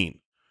 15.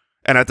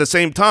 And at the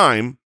same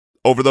time,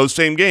 over those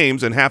same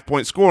games and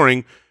half-point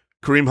scoring,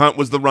 Kareem Hunt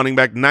was the running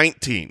back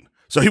 19.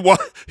 So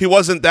he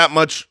wasn't that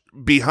much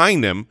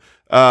behind him.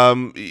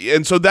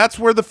 And so that's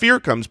where the fear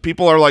comes.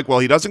 People are like, well,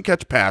 he doesn't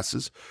catch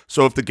passes.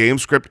 So if the game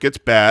script gets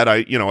bad,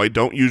 I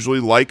don't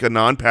usually like a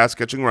non-pass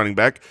catching running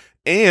back.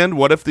 And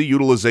what if the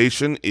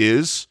utilization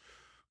is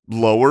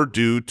lower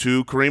due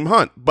to Kareem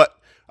Hunt? But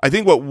I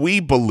think what we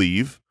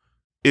believe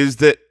is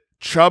that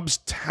Chubb's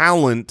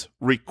talent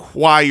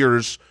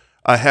requires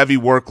a heavy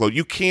workload.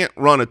 You can't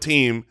run a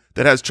team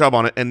that has Chubb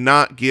on it and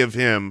not give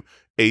him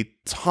a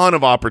ton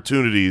of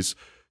opportunities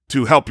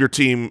to help your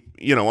team,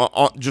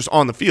 just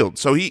on the field.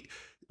 So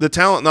the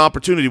talent and the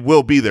opportunity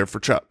will be there for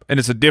Chubb. And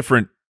it's a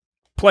different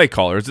play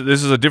caller.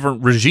 This is a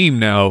different regime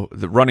now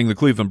running the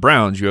Cleveland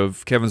Browns. You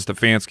have Kevin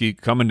Stefanski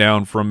coming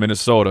down from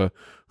Minnesota,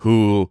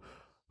 who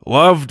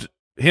loved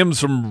him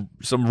some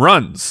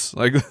runs.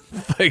 Like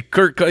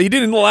he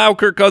didn't allow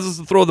Kirk Cousins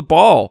to throw the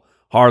ball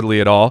hardly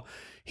at all.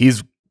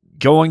 He's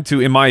going to,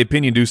 in my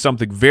opinion, do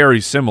something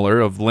very similar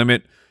of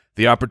limit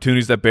the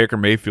opportunities that Baker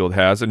Mayfield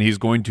has, and he's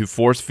going to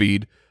force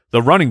feed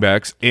the running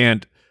backs.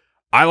 And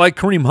I like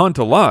Kareem Hunt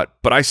a lot,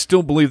 but I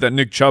still believe that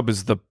Nick Chubb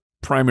is the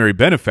primary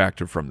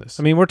benefactor from this.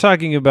 I mean, we're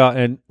talking about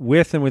an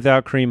with and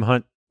without Kareem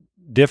Hunt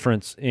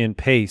difference in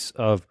pace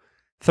of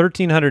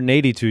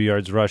 1,382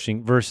 yards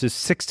rushing versus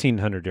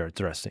 1,600 yards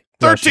rushing.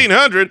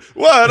 1,300?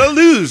 What a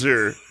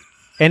loser.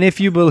 And if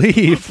you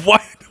believe...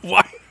 Why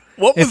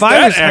What was If I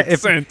that was,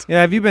 accent?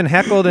 yeah, have you been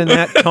heckled in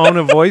that tone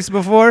of voice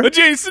before?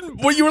 Jason,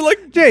 what you were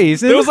like?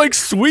 Jason, It was like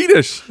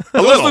Swedish. It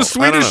little. was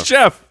the I don't Swedish know.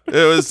 chef.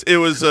 It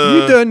was.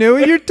 you don't know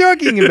what you're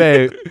talking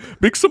about.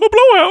 Big summer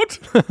blowout.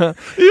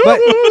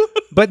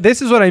 But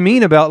this is what I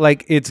mean about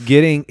like it's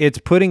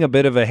putting a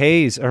bit of a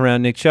haze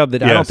around Nick Chubb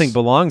that I don't Yes. think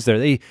belongs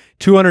there.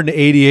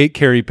 288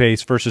 carry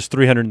pace versus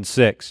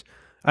 306.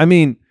 I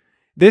mean,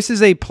 this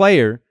is a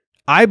player.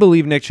 I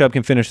believe Nick Chubb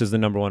can finish as the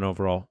 #1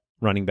 overall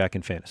running back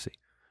in fantasy.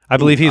 I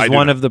believe he's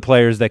one of the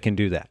players that can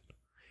do that.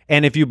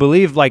 And if you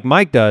believe, like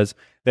Mike does,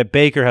 that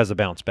Baker has a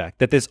bounce back,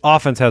 that this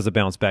offense has a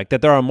bounce back,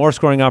 that there are more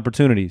scoring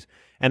opportunities,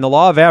 and the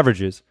law of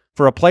averages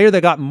for a player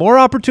that got more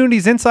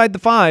opportunities inside the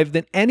 5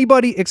 than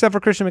anybody except for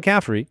Christian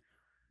McCaffrey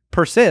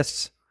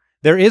persists,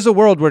 there is a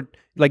world where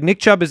like Nick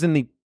Chubb is in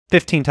the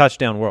 15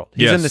 touchdown world.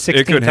 He's in the Yes, it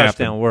 16 could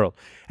touchdown happen. world.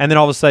 And then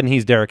all of a sudden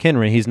he's Derrick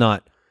Henry. He's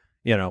not,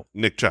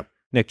 Nick Chubb.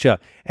 Nick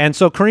Chubb. And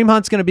so Kareem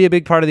Hunt's going to be a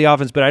big part of the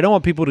offense, but I don't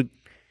want people to,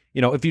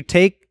 if you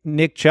take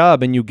Nick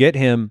Chubb and you get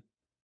him,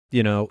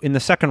 in the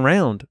second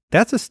round,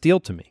 that's a steal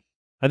to me.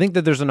 I think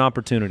that there's an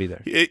opportunity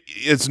there.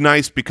 It's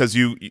nice because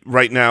you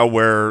right now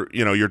where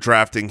you're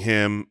drafting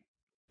him,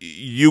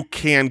 you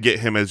can get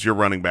him as your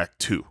running back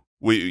too.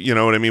 You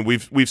know what I mean?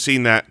 We've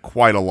seen that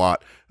quite a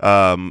lot,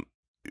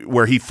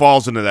 where he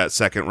falls into that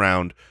second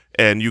round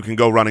and you can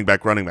go running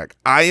back.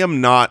 I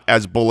am not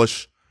as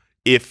bullish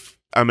if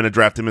I'm going to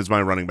draft him as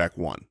my running back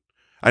 1.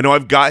 I know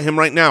I've got him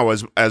right now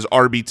as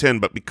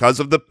RB10, but because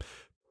of the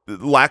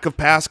lack of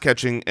pass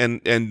catching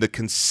and the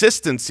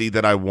consistency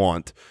that I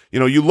want,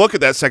 you look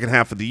at that second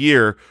half of the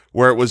year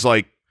where it was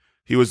like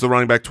he was the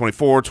running back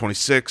 24,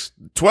 26,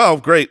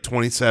 12, great,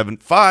 27,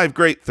 5,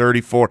 great,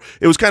 34.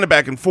 It was kind of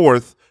back and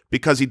forth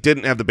because he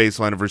didn't have the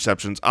baseline of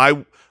receptions.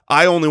 I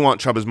only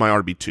want Chubb as my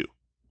RB2.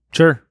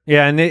 Sure.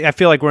 Yeah, and I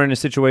feel like we're in a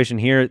situation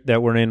here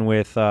that we're in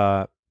with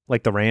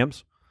like the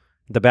Rams,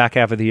 the back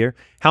half of the year.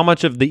 How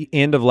much of the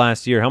end of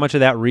last year, how much of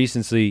that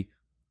recency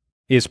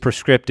is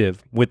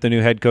prescriptive with the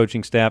new head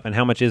coaching staff and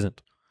how much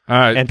isn't?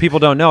 And people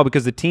don't know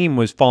because the team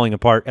was falling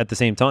apart at the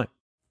same time.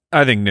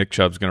 I think Nick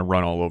Chubb's going to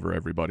run all over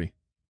everybody.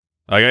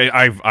 Like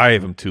I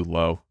have him too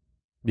low.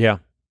 Yeah.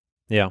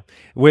 Yeah.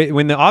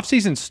 When the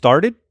offseason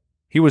started,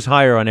 he was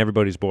higher on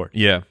everybody's board.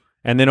 Yeah.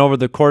 And then over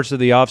the course of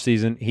the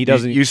offseason, he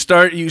doesn't. You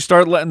start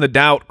letting the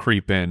doubt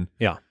creep in.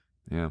 Yeah.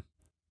 Yeah.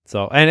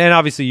 So and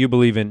obviously you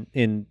believe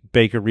in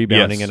Baker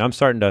rebounding, Yes. and I'm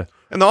starting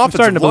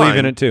to believe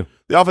in it too.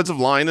 The offensive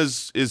line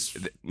is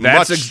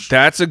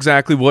That's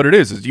exactly what it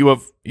is. You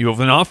have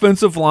an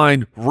offensive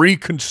line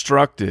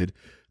reconstructed,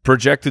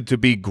 projected to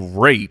be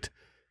great.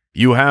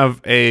 You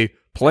have a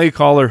play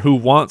caller who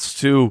wants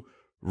to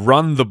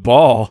run the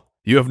ball.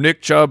 You have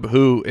Nick Chubb,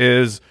 who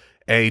is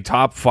a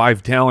top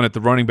 5 talent at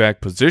the running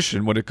back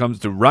position when it comes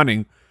to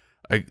running.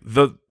 Like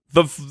the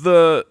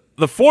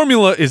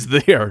formula is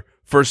there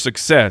for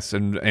success,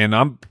 and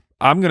I'm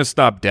going to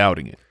stop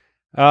doubting it.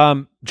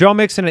 Joe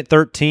Mixon at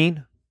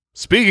 13.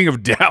 Speaking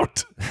of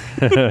doubt,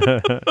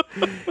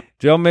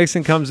 Joe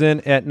Mixon comes in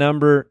at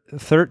number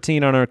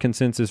 13 on our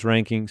consensus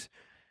rankings.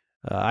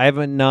 I have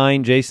at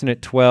 9, Jason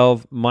at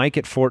 12, Mike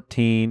at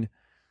 14.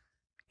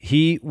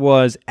 He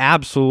was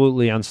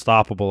absolutely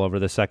unstoppable over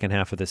the second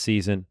half of the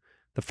season.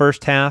 The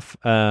first half,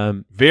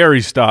 very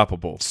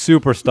stoppable.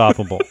 super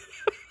stoppable.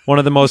 One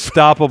of the most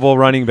stoppable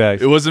running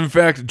backs. It was, in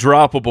fact,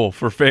 droppable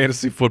for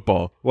fantasy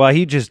football. Well,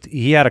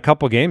 he had a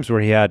couple games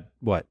where he had,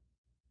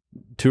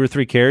 2 or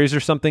 3 carries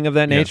or something of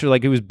that nature.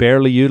 Like he was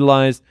barely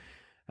utilized.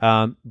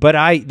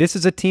 But this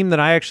is a team that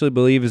I actually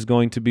believe is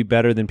going to be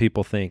better than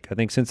people think. I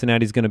think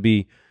Cincinnati's going to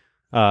be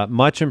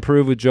much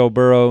improved with Joe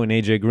Burrow and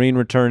A.J. Green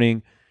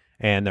returning,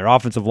 and their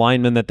offensive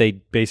lineman that they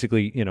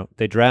basically,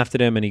 they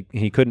drafted him and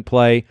he couldn't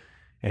play,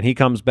 and he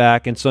comes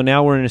back. And so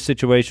now we're in a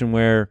situation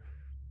where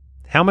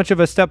how much of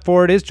a step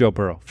forward is Joe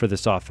Burrow for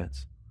this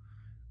offense?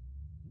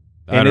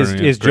 And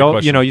is Joe,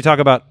 question. you talk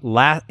about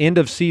end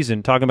of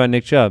season, talking about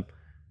Nick Chubb.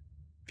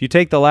 If you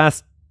take the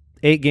last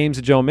 8 games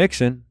of Joe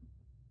Mixon,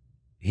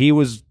 he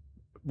was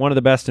one of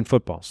the best in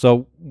football.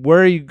 So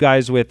where are you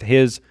guys with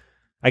his,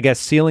 I guess,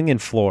 ceiling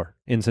and floor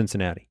in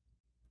Cincinnati?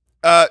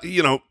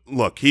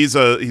 Look, he's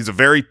a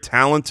very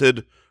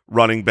talented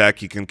running back.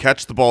 He can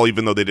catch the ball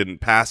even though they didn't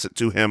pass it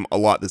to him a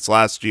lot this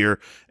last year.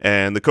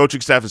 And the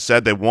coaching staff has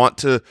said they want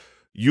to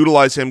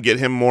utilize him, get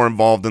him more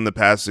involved in the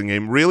passing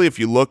game. Really, if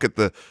you look at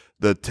the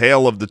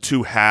tale of the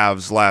 2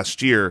 halves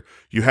last year,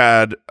 you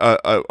had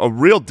a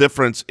real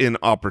difference in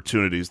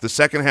opportunities. The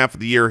second half of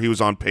the year, he was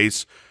on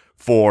pace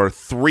for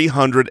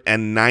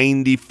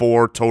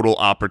 394 total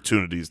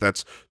opportunities.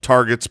 That's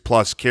targets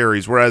plus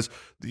carries, whereas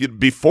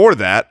before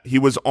that, he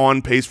was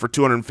on pace for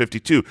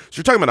 252. So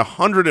you're talking about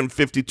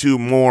 152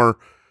 more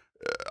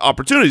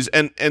opportunities.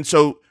 And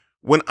so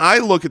when I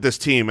look at this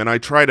team and I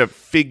try to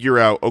figure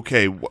out,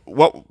 okay,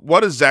 what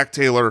does Zach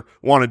Taylor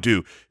want to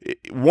do?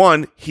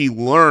 One, he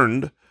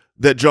learned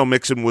that Joe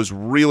Mixon was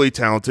really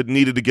talented,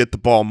 needed to get the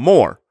ball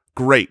more.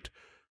 Great.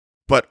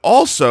 But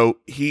also,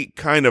 he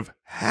kind of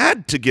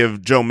had to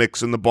give Joe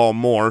Mixon the ball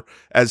more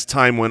as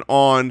time went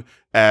on,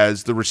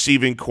 as the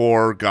receiving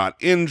core got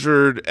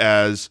injured,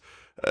 as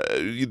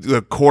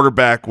the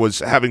quarterback was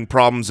having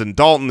problems in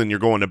Dalton, and you're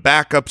going to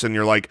backups, and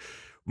you're like,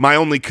 my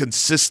only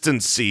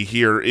consistency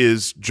here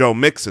is Joe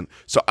Mixon.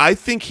 So I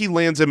think he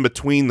lands in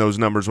between those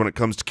numbers when it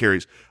comes to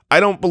carries. I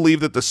don't believe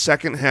that the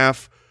second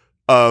half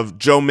of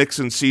Joe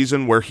Mixon's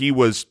season, where he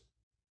was,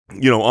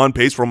 on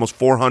pace for almost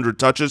 400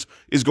 touches,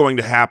 is going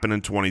to happen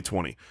in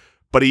 2020.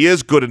 But he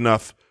is good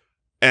enough,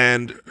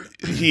 and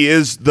he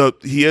is the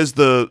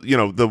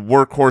the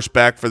workhorse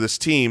back for this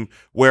team,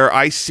 where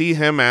I see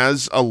him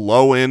as a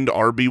low-end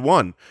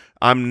RB1.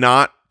 I'm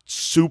not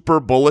super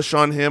bullish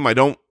on him. I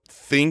don't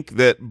think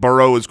that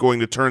Burrow is going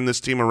to turn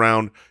this team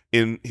around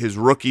in his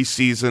rookie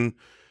season.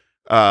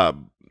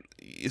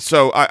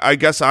 So I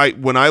guess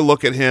when I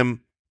look at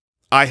him,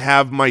 I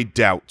have my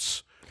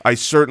doubts. I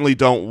certainly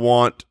don't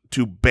want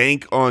to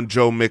bank on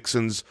Joe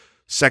Mixon's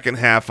second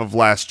half of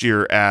last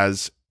year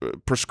as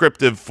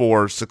prescriptive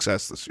for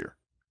success this year.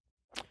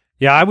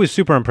 Yeah, I was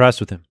super impressed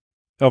with him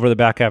over the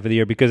back half of the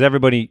year because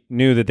everybody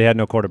knew that they had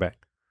no quarterback.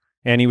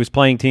 And he was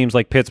playing teams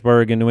like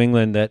Pittsburgh and New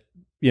England that,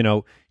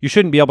 you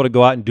shouldn't be able to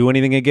go out and do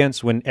anything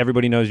against when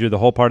everybody knows you're the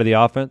whole part of the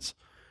offense.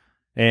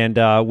 And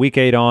week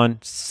 8 on,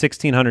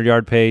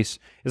 1,600-yard pace.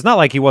 It's not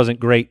like he wasn't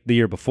great the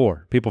year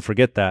before. People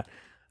forget that.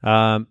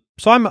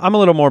 So I'm a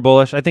little more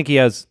bullish. I think he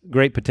has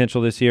great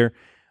potential this year.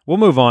 We'll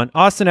move on.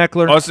 Austin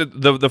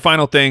Ekeler. The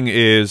final thing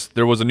is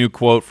there was a new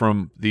quote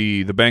from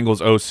the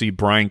Bengals OC,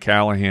 Brian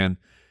Callahan,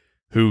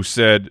 who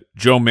said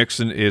Joe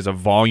Mixon is a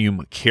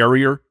volume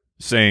carrier,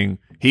 saying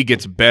he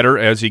gets better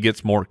as he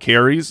gets more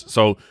carries.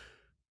 So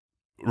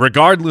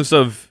regardless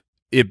of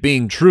it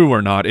being true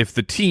or not, if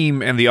the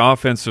team and the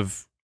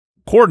offensive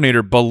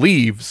coordinator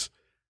believes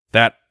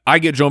that I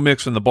get Joe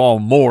Mixon the ball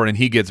more and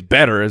he gets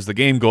better as the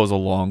game goes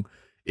along,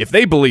 if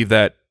they believe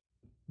that,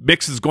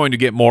 Mixon's going to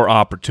get more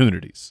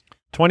opportunities.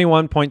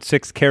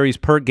 21.6 carries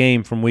per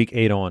game from week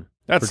 8 on.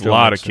 That's a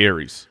lot of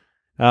carries.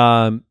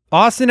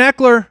 Austin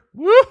Ekeler,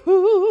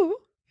 woohoo,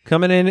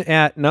 coming in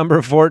at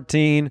number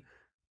 14.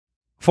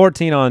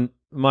 14 on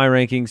my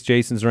rankings,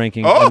 Jason's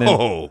rankings. Oh, and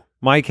then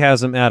Mike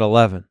has him at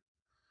 11.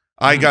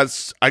 I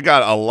got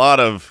a lot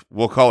of,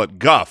 we'll call it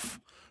guff,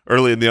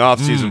 early in the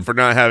offseason for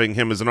not having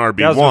him as an RB1.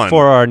 That was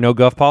before our no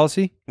guff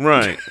policy?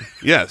 Right,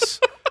 yes.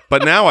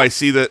 But now I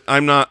see that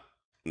I'm not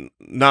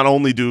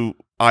only do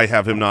I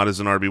have him not as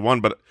an RB1,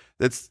 but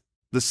it's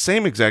the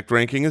same exact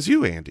ranking as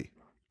you, Andy.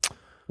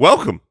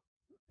 Welcome.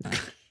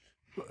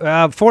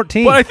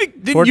 14. But I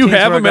think, didn't you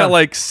have him at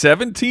like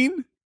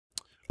 17?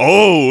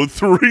 Oh,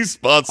 3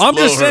 spots I'm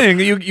lower. just saying,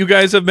 you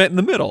guys have met in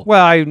the middle.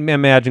 Well, I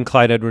imagine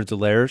Clyde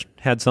Edwards-Helaire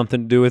had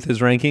something to do with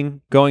his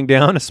ranking going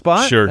down a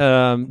spot. Sure.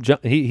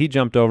 He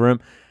jumped over him.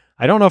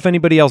 I don't know if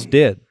anybody else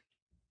did.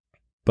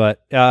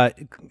 But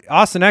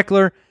Austin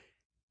Ekeler,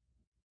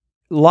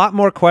 a lot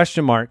more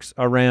question marks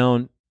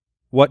around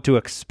what to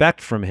expect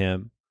from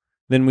him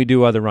than we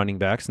do other running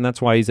backs, and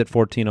that's why he's at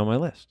 14 on my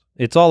list.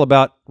 It's all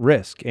about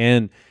risk,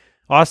 and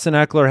Austin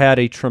Ekeler had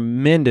a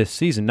tremendous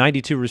season,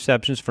 92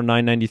 receptions for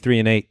 993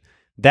 and 8.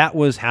 That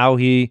was how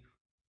he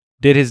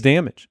did his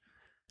damage.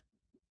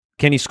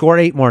 Can he score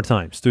 8 more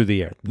times through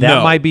the air?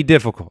 That might be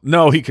difficult.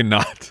 No, he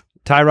cannot.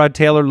 Tyrod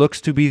Taylor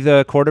looks to be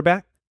the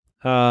quarterback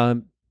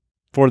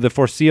for the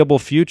foreseeable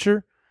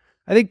future.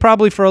 I think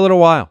probably for a little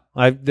while.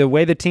 The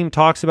way the team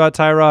talks about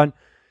Tyrod,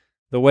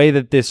 the way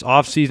that this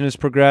offseason has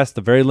progressed,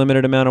 the very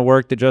limited amount of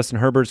work that Justin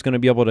Herbert's going to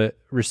be able to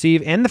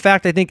receive, and the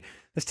fact I think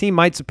this team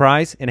might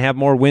surprise and have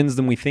more wins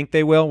than we think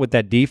they will with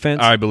that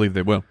defense. I believe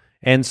they will.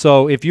 And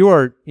so if you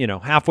are,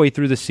 halfway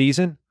through the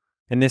season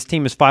and this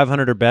team is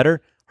 500 or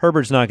better,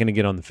 Herbert's not going to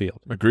get on the field.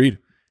 Agreed.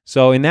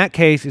 So in that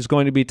case, it's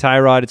going to be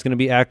Tyrod, it's going to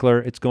be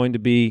Ekeler, it's going to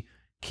be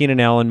Keenan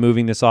Allen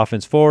moving this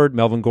offense forward.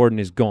 Melvin Gordon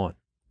is gone.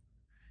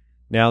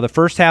 Now, the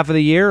first half of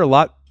the year, a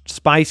lot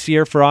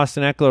spicier for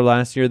Austin Ekeler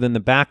last year than the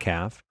back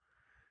half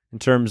in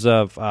terms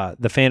of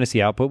the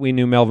fantasy output. We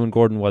knew Melvin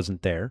Gordon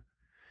wasn't there.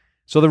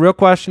 So the real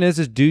question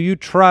is do you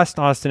trust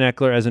Austin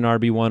Ekeler as an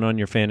RB1 on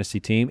your fantasy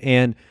team?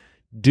 And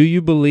do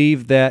you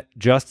believe that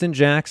Justin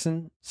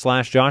Jackson /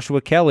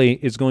 Joshua Kelly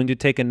is going to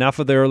take enough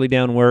of the early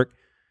down work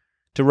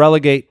to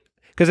relegate?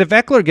 Because if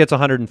Ekeler gets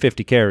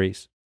 150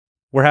 carries,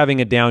 we're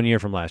having a down year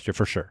from last year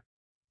for sure.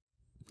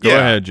 Go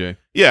ahead, Jay.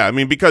 Yeah, I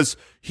mean, because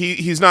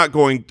he's not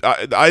going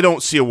I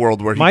don't see a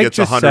world where he Mike gets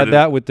just 100. said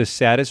that with the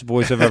saddest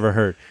voice I've ever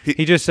heard.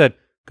 He just said,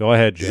 go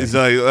ahead, Jay. He's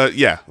like,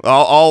 yeah,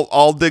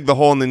 I'll dig the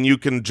hole and then you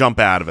can jump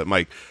out of it,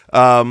 Mike.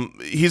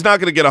 He's not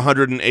going to get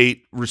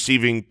 108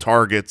 receiving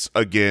targets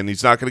again.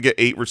 He's not going to get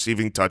 8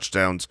 receiving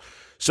touchdowns.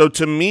 So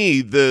to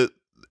me,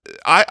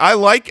 I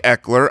like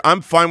Ekeler.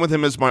 I'm fine with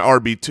him as my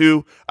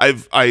RB2.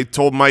 I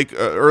told Mike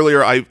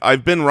earlier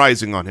I've been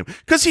rising on him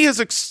because he's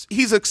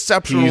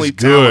exceptionally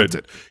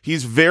talented.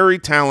 He's very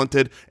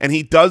talented, and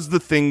he does the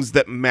things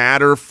that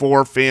matter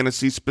for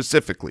fantasy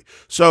specifically.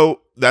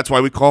 So that's why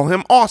we call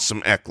him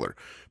Awesome Ekeler.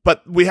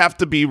 But we have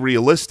to be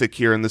realistic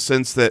here in the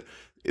sense that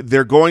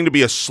they're going to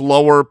be a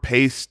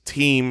slower-paced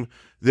team.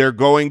 They're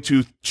going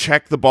to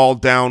check the ball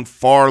down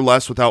far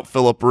less without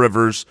Phillip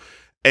Rivers,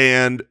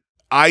 and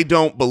I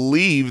don't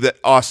believe that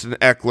Austin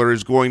Ekeler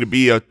is going to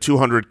be a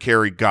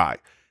 200-carry guy.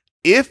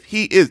 if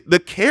he is, the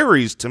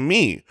carries to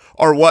me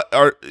are what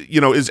are,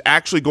 is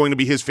actually going to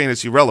be his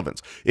fantasy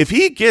relevance. If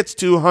he gets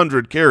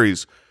 200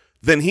 carries,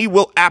 then he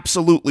will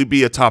absolutely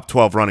be a top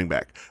 12 running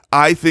back.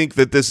 I think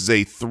that this is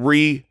a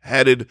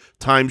 3-headed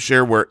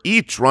timeshare where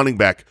each running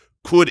back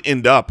could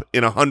end up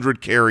in a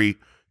 100-carry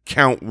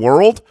count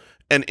world.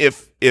 And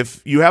if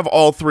you have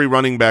all 3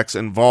 running backs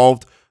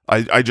involved,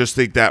 I just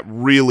think that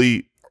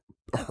really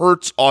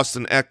hurts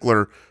Austin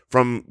Ekeler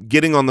from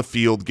getting on the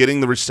field,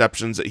 getting the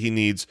receptions that he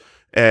needs.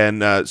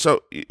 And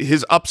so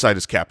his upside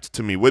is capped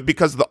to me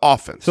because of the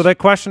offense. So that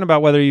question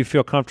about whether you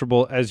feel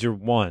comfortable as your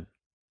 1.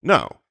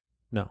 No.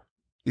 No.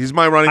 He's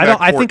my running back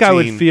 14. I think I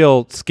would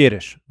feel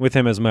skittish with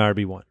him as my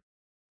RB1.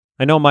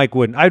 I know Mike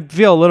wouldn't. I'd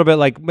feel a little bit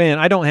like, man,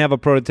 I don't have a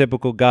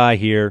prototypical guy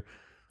here.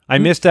 I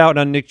missed out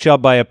on Nick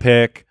Chubb by a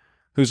pick,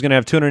 who's going to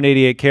have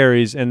 288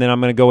 carries, and then I'm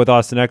going to go with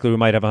Austin Ekeler, who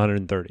might have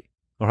 130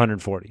 or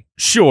 140.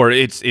 Sure,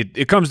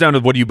 it comes down to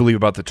what do you believe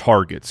about the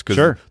targets,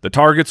 because the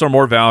targets are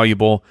more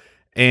valuable.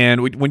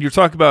 And when you're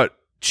talking about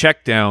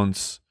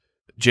checkdowns,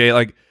 Jay,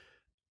 like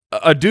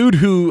a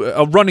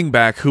running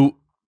back who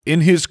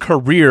in his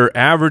career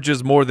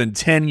averages more than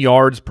 10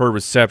 yards per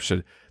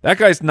reception, that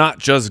guy's not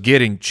just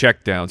getting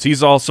checkdowns.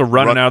 He's also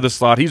running out of the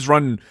slot. He's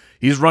running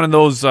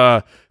those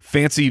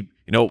fancy,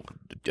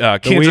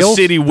 Kansas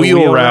City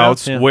wheel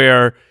routes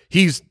where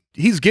he's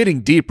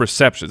getting deep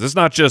receptions. It's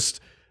not just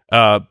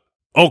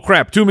oh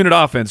crap, 2-minute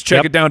offense,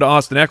 check it down to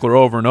Austin Ekeler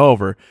over and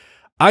over.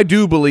 I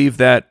do believe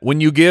that when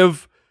you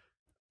give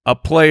a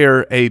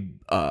player a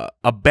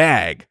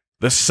bag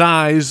the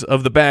size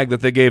of the bag that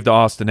they gave to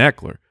Austin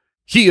Ekeler,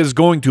 he is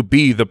going to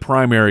be the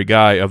primary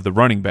guy of the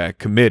running back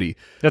committee.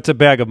 That's a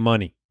bag of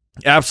money.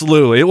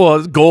 Absolutely. Well,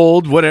 it's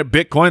gold,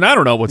 Bitcoin, I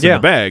don't know what's in the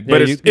bag,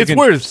 but it's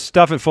worth.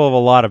 Stuff it full of a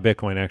lot of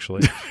Bitcoin,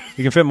 actually.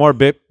 You can fit more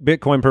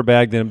Bitcoin per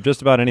bag than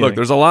just about anything. Look,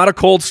 there's a lot of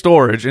cold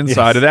storage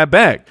inside of that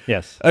bag.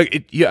 Yes.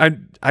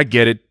 I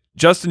get it.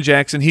 Justin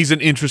Jackson, he's an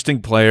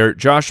interesting player.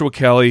 Joshua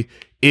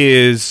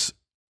Kelly's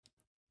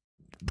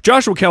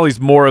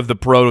more of the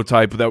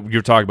prototype that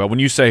you're talking about. When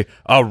you say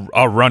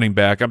a running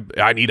back,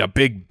 I need a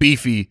big,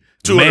 beefy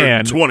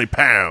 220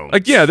 pounds.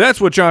 Like, yeah,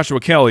 that's what Joshua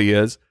Kelly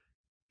is.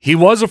 He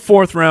was a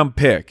 4th-round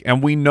pick,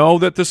 and we know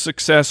that the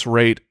success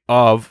rate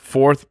of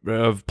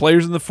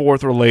players in the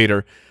 4th or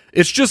later,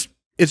 it's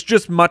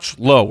just much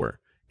lower.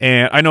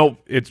 And I know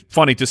it's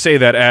funny to say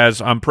that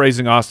as I'm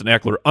praising Austin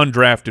Ekeler,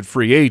 undrafted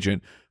free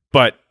agent,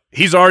 but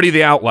he's already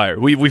the outlier.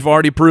 We've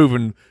already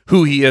proven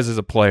who he is as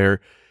a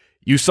player.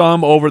 You saw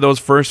him over those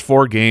first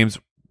 4 games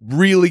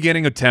really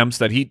getting attempts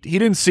that he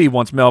didn't see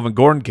once Melvin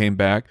Gordon came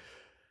back,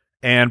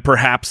 and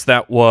perhaps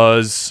that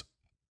was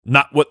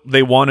not what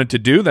they wanted to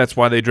do. That's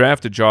why they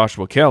drafted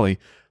Joshua Kelly.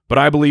 But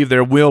I believe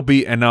there will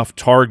be enough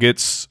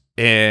targets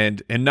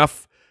and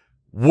enough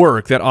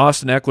work that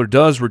Austin Ekeler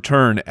does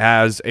return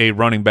as a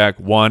running back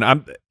 1.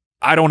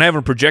 I don't have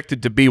him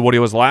projected to be what he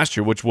was last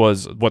year, which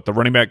was, the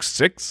running back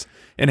 6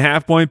 in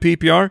half-point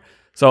PPR.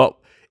 So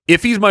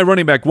if he's my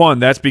running back 1,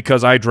 that's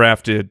because I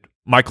drafted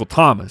Michael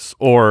Thomas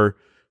or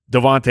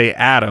Devontae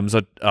Adams,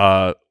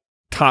 a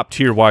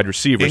top-tier wide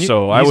receiver. He's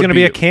going to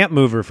be a camp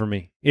mover for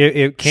me.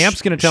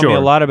 Camp's going to tell me a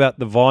lot about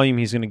the volume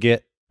he's going to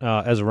get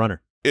as a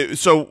runner.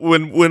 So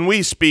when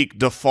we speak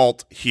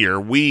default here,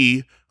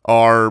 we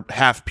are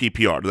half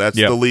PPR. That's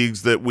the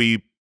leagues that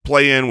we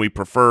play in, we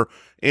prefer.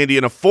 Andy,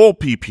 in a full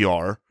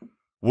PPR,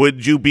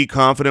 would you be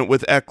confident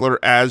with Ekeler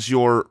as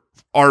your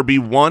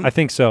RB1? I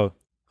think so.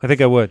 I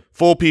think I would.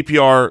 Full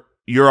PPR,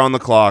 you're on the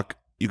clock.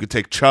 You could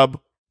take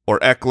Chubb or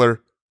Ekeler.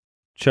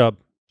 Chubb.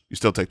 You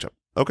still take Chubb.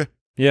 Okay.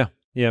 Yeah.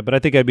 Yeah, but I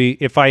think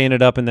if I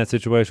ended up in that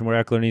situation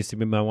where Ekeler needs to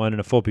be my 1 in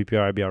a full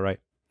PPR, I'd be all right.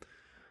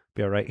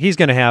 Be all right. He's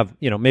going to have,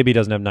 maybe he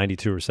doesn't have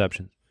 92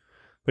 receptions,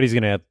 but he's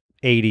going to have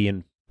 80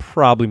 and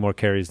probably more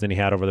carries than he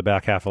had over the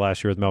back half of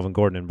last year with Melvin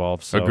Gordon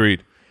involved. So.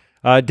 Agreed.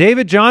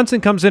 David Johnson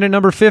comes in at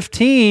number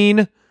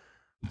 15,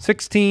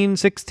 16,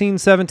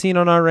 17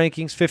 on our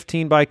rankings,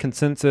 15 by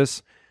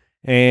consensus,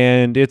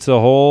 and it's a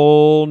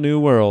whole new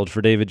world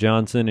for David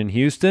Johnson in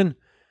Houston,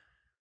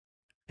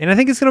 and I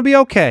think it's going to be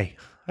okay.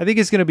 Oh,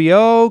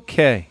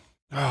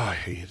 I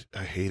hate it.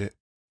 I hate it.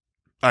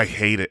 I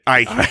hate it.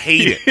 I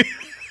hate it.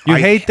 You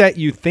hate that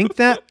you think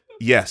that?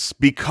 Yes,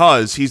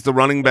 because he's the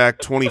running back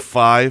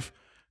 25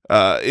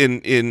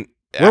 in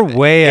we're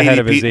way ahead ADP,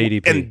 of his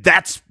ADP. And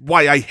that's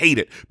why I hate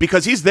it,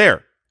 because he's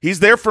there. He's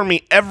there for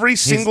me every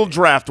single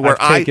draft where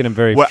I've taken him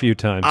very few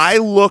times. I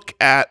look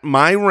at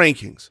my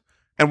rankings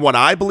and what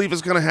I believe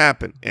is going to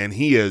happen, and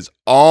he is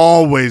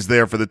always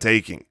there for the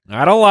taking.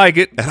 I don't like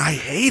it. And I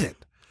hate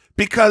it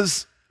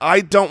because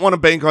I don't want to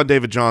bank on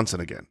David Johnson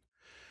again.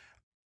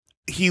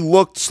 He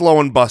looked slow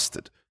and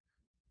busted.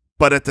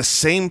 But at the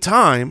same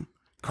time,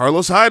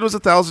 Carlos Hyde was a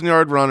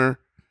 1,000-yard runner.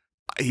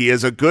 He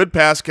is a good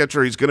pass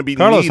catcher. He's going to be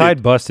Carlos needed.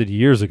 Hyde busted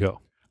years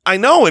ago. I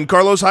know, and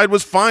Carlos Hyde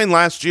was fine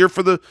last year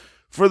for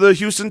the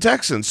Houston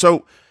Texans.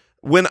 So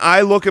when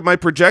I look at my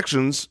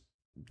projections,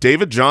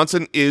 David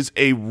Johnson is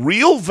a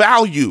real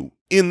value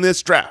in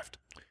this draft.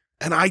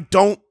 And I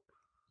don't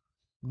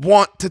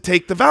want to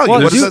take the value.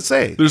 Well, What does that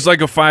say? There's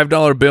like a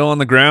 $5 bill on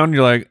the ground.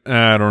 You're like,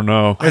 I don't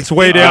know. It's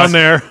way down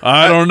there.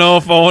 I don't know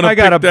if I want to. I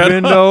gotta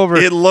bend over.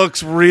 It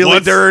looks really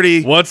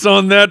dirty. What's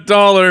on that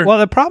dollar? Well,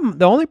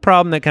 the only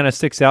problem that kind of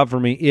sticks out for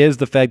me is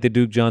the fact that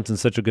Duke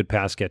Johnson's such a good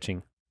pass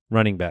catching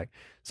running back.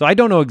 So I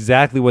don't know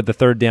exactly what the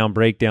third down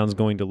breakdown is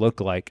going to look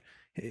like.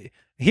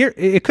 Here,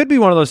 it could be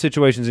one of those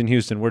situations in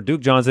Houston where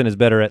Duke Johnson is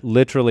better at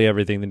literally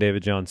everything than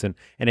David Johnson,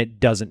 and it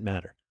doesn't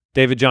matter.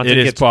 David Johnson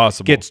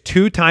gets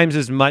 2 times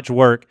as much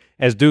work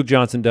as Duke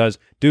Johnson does.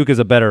 Duke is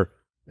a better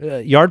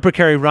yard per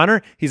carry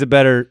runner. He's a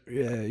better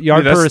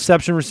yard per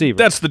reception receiver.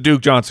 That's the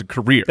Duke Johnson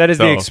career. That is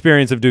the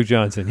experience of Duke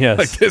Johnson, yes.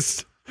 Like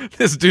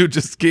this dude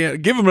just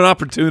can't give him an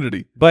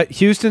opportunity. But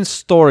Houston's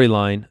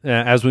storyline,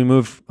 as we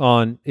move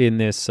on in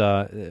this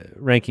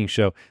ranking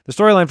show, the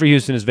storyline for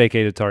Houston is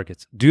vacated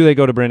targets. Do they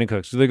go to Brandon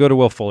Cooks? Do they go to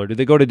Will Fuller? Do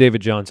they go to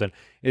David Johnson?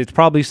 It's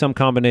probably some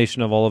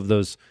combination of all of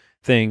those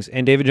things.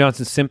 And David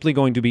Johnson's simply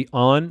going to be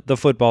on the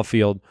football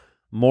field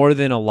more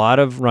than a lot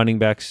of running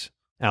backs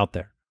out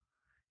there.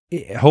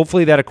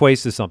 Hopefully that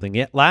equates to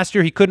something. Last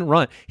year he couldn't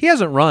run. He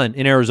hasn't run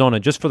in Arizona,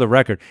 just for the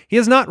record. He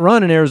has not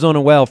run in Arizona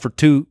well for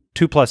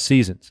two-plus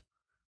seasons.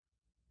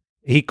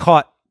 He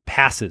caught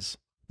passes,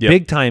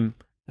 big-time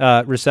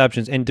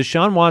receptions. And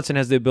Deshaun Watson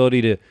has the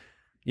ability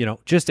to,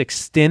 just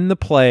extend the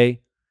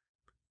play.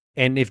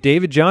 And if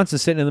David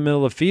Johnson's sitting in the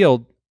middle of the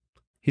field,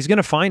 he's going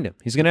to find him.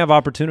 He's going to have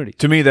opportunity.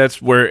 To me,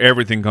 that's where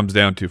everything comes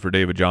down to for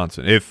David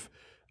Johnson. If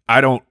I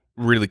don't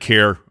really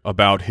care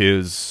about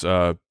his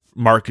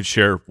market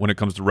share when it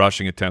comes to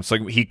rushing attempts,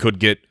 like he could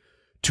get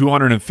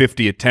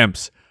 250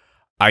 attempts,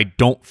 I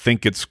don't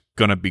think it's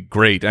going to be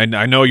great. And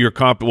I know you're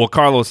well,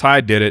 Carlos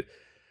Hyde did it.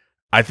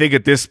 I think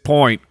at this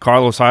point,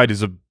 Carlos Hyde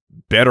is a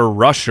better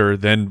rusher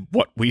than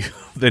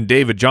than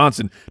David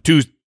Johnson.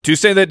 To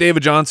say that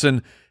David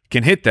Johnson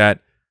can hit that,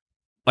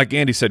 like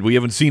Andy said, we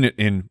haven't seen it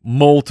in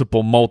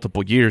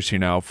multiple years here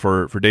now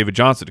for David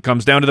Johnson. It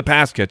comes down to the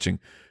pass catching.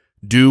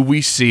 Do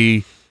we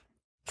see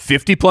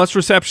 50-plus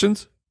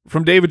receptions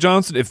from David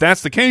Johnson? If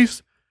that's the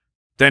case,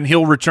 then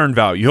he'll return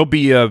value. He'll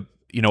be a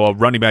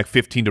running back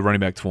 15 to running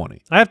back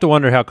 20. I have to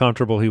wonder how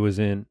comfortable he was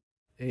in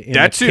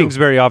that the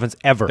Kingsbury offense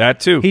ever. That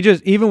too. He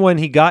just, even when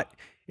he got,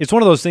 it's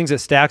one of those things that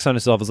stacks on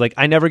itself. It's like,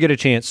 I never get a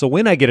chance. So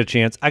when I get a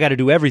chance, I got to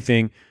do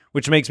everything,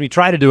 which makes me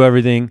try to do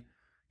everything.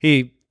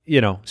 He,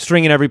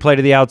 stringing every play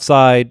to the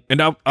outside.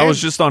 And I was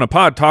just on a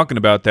pod talking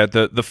about that,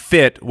 the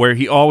fit where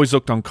he always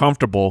looked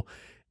uncomfortable.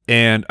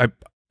 And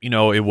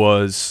it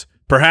was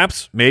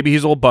perhaps, maybe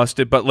he's a little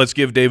busted, but let's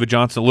give David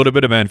Johnson a little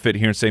bit of benefit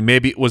here and say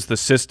maybe it was the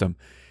system.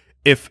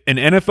 If an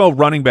NFL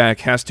running back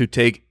has to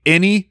take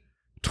any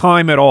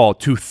time at all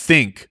to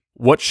think,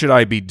 what should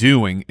I be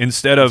doing,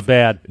 instead of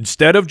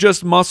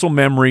just muscle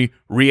memory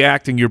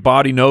reacting, your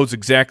body knows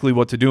exactly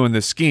what to do in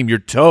this scheme, you're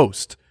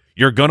toast.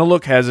 You're going to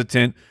look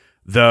hesitant.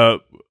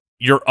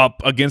 You're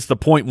up against the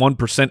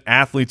 0.1%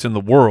 athletes in the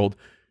world.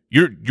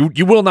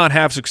 You will not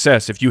have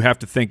success if you have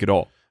to think at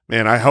all.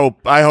 Man, I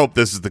hope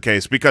this is the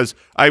case, because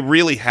I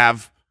really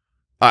have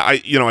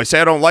I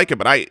say I don't like it,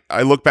 but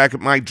I look back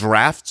at my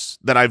drafts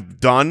that I've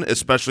done,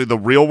 especially the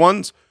real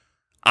ones.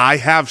 I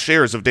have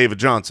shares of David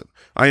Johnson.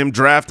 I am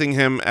drafting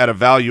him at a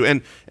value.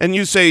 And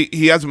you say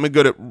he hasn't been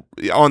good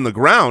on the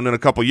ground in a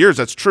couple years.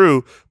 That's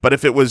true. But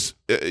if it was,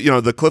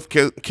 the Cliff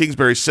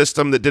Kingsbury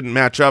system that didn't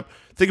match up,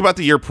 think about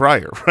the year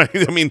prior,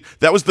 right? I mean,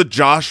 that was the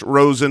Josh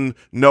Rosen,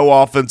 no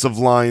offensive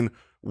line,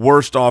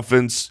 worst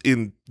offense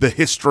in the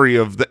history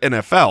of the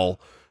NFL.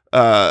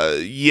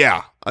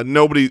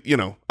 Nobody,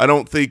 I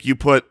don't think you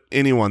put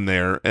anyone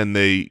there and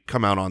they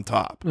come out on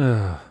top.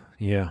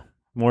 Yeah.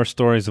 More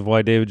stories of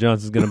why David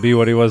Johnson's going to be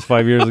what he was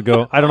 5 years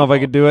ago. I don't know if I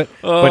could do it,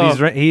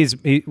 but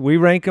we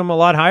rank him a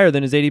lot higher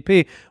than his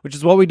ADP, which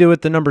is what we do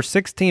with the number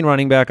 16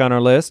 running back on our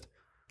list,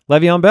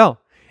 Le'Veon Bell.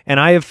 And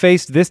I have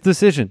faced this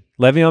decision,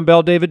 Le'Veon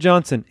Bell, David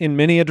Johnson, in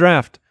many a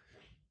draft.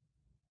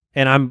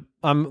 And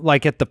I'm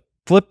like at the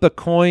flip the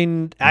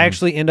coin. I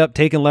actually end up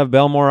taking Lev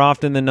Bell more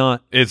often than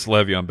not. It's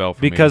Le'Veon Bell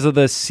for me. Because of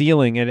the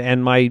ceiling,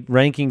 and my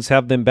rankings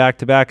have them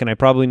back-to-back, and I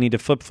probably need to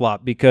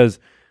flip-flop because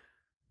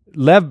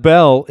Lev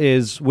Bell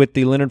is with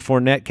the Leonard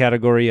Fournette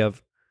category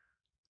of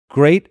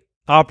great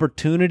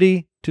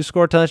opportunity to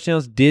score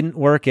touchdowns, didn't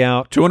work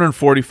out.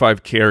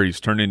 245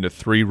 carries turned into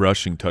 3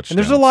 rushing touchdowns. And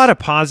there's a lot of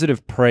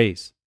positive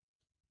praise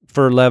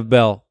for Lev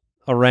Bell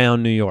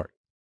around New York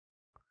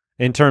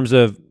in terms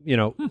of,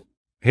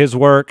 his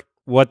work,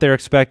 what they're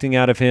expecting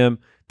out of him,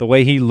 the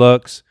way he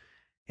looks.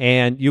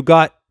 And you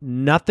got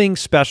nothing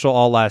special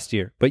all last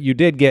year, but you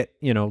did get,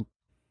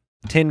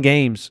 10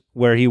 games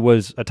where he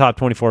was a top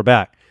 24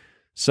 back.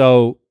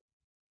 So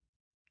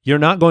you're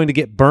not going to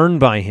get burned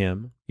by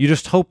him. You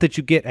just hope that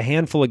you get a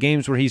handful of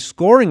games where he's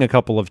scoring a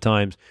couple of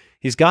times.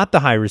 He's got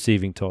the high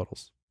receiving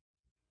totals.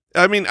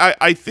 I mean,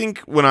 I think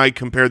when I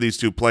compare these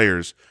two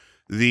players,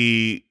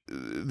 the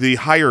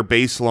higher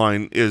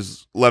baseline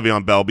is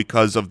Le'Veon Bell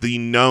because of the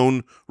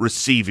known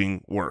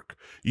receiving work.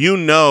 you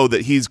know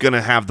that he's going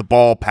to have the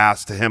ball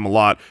passed to him a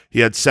lot. He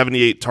had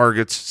 78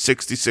 targets,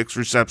 66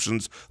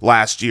 receptions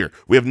last year.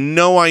 We have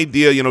no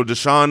idea. You know,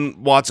 Deshaun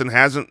Watson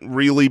hasn't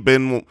really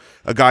been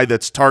a guy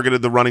that's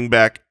targeted the running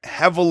back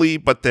heavily,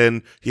 but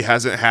then he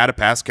hasn't had a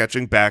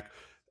pass-catching back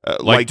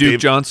like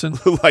Duke Johnson?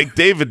 like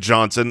David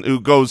Johnson,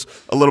 who goes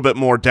a little bit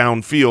more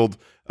downfield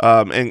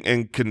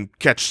and can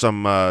catch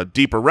some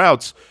deeper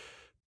routes.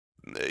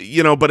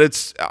 You know, but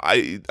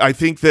I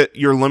think that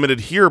you're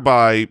limited here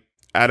by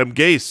Adam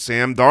Gase,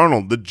 Sam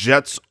Darnold, the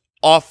Jets'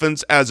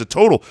 offense as a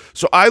total.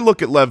 So I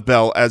look at Lev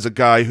Bell as a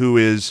guy who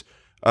is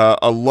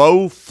a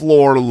low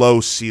floor,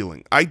 low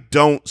ceiling. I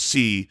don't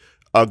see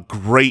a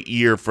great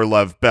year for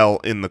Lev Bell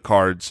in the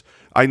cards.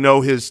 I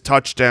know his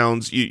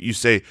touchdowns, you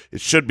say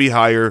it should be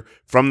higher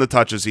from the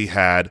touches he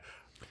had.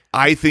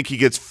 I think he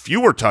gets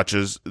fewer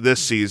touches this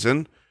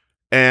season.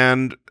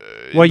 And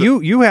well,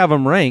 you have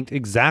him ranked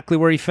exactly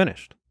where he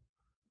finished.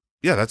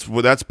 Yeah,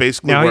 that's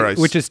basically now, where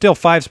which is still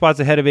 5 spots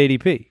ahead of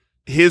ADP.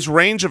 His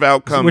range of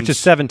outcomes, which is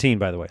 17,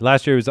 by the way.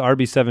 Last year he was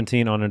RB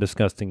 17 on a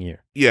disgusting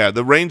year. Yeah,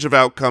 the range of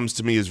outcomes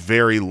to me is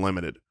very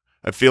limited.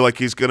 I feel like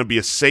he's going to be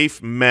a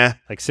safe meh,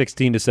 like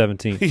 16 to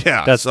 17.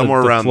 Yeah, that's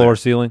somewhere the around floor there.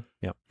 Ceiling.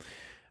 Yeah.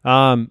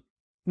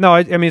 No,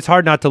 I mean it's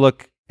hard not to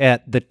look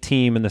at the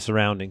team and the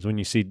surroundings when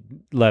you see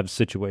Lev's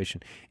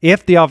situation.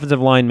 If the offensive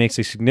line makes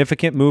a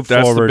significant move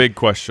that's forward, the big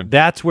question.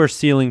 That's where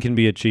ceiling can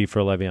be achieved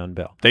for Le'Veon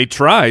Bell. They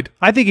tried.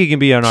 I think he can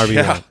be an RB1.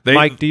 Yeah,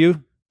 Mike, do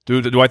you?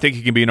 Do I think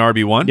he can be an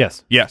RB1?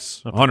 Yes.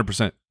 Yes, Okay.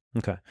 100%.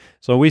 Okay.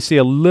 So we see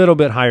a little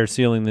bit higher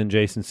ceiling than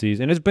Jason sees,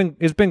 and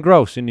it's been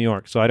gross in New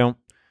York. So I don't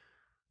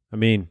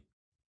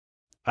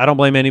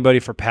blame anybody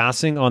for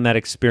passing on that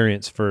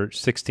experience for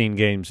 16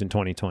 games in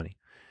 2020.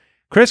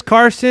 Chris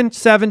Carson,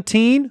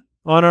 17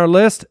 on our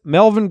list.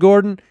 Melvin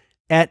Gordon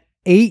at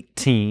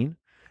 18.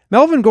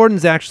 Melvin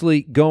Gordon's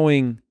actually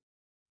going,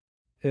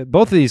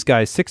 both of these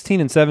guys,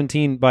 16 and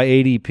 17 by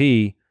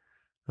ADP.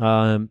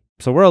 So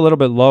we're a little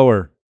bit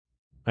lower,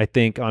 I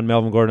think, on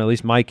Melvin Gordon. At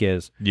least Mike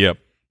is. Yep.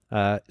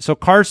 So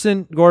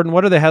Carson, Gordon,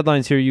 what are the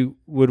headlines here you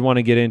would want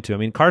to get into? I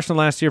mean, Carson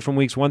last year from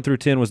weeks 1 through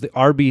 10 was the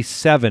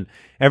RB7.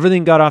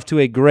 Everything got off to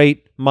a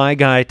great my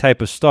guy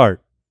type of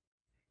start.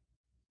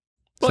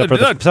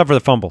 Except for the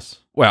fumbles.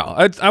 Well,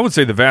 I would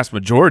say the vast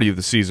majority of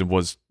the season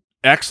was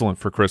excellent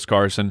for Chris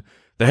Carson.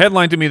 The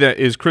headline to me that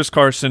is Chris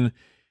Carson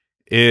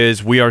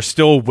is we are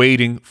still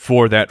waiting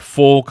for that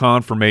full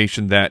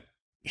confirmation that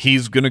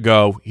he's going to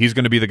go. He's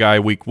going to be the guy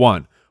week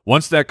 1.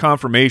 Once that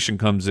confirmation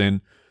comes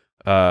in,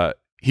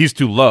 he's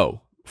too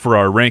low for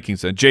our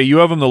rankings. And Jay, you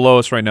have him the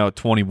lowest right now at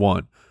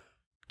 21.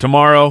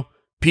 Tomorrow,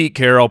 Pete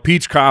Carroll,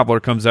 Peach Cobbler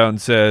comes out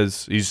and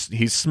says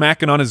he's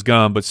smacking on his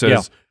gum, but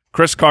says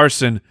Chris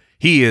Carson,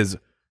 he is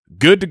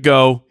good to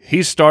go.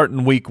 He's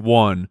starting week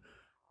 1.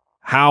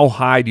 How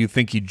high do you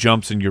think he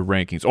jumps in your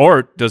rankings?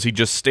 Or does he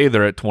just stay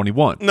there at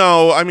 21?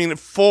 No, I mean,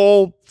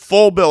 full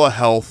bill of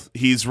health.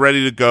 He's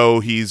ready to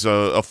go. He's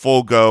a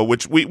full go,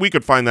 which we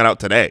could find that out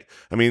today.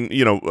 I mean,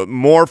 you know,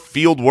 more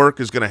field work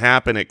is going to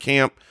happen at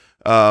camp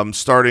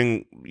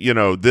starting, you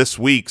know, this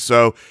week.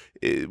 So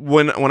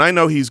when I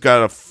know he's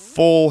got a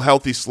full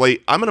healthy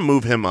slate, I'm going to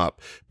move him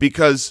up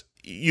because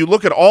you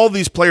look at all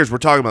these players we're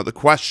talking about, the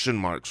question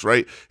marks,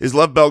 right? Is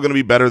Lev Bell going to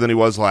be better than he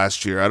was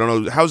last year? I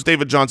don't know. How's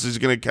David Johnson? Is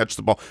he going to catch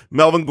the ball?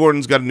 Melvin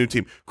Gordon's got a new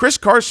team. Chris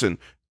Carson,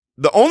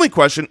 the only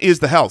question is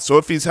the health. So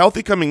if he's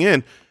healthy coming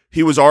in,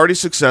 he was already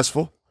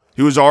successful.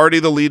 He was already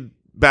the lead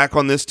back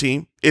on this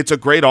team. It's a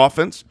great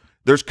offense.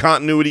 There's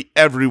continuity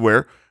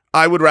everywhere.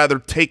 I would rather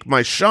take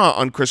my shot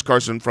on Chris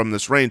Carson from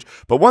this range.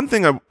 But one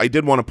thing I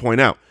did want to point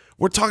out,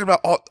 we're talking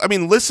about I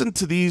mean, listen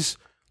to these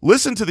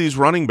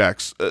running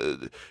backs.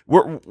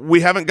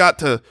 We haven't got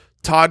to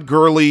Todd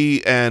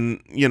Gurley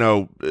and, you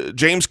know,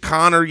 James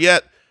Conner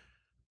yet.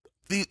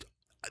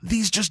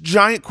 These just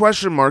giant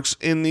question marks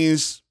in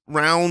these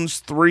rounds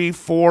 3,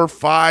 4,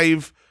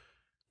 5,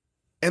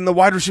 and the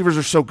wide receivers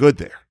are so good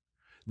there.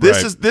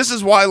 This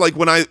is why, like,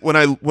 when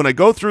I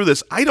go through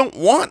this, I don't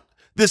want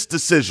this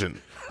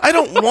decision. I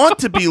don't want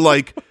to be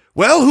like,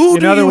 well, who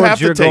do you have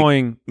to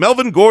take?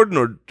 Melvin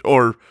Gordon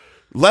or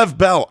Lev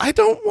Bell? I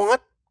don't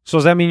want. So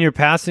does that mean you're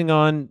passing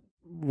on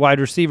wide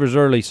receivers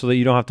early so that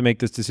you don't have to make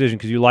this decision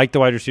because you like the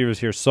wide receivers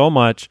here so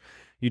much?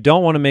 You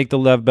don't want to make the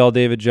Lev Bell,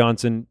 David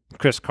Johnson,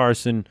 Chris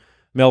Carson,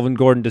 Melvin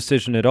Gordon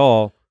decision at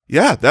all.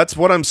 Yeah, that's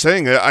what I'm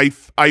saying.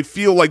 I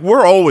feel like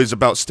we're always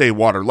about stay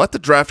water. Let the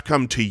draft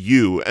come to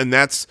you, and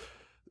that's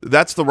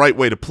the right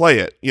way to play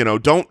it. You know,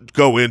 don't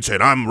go in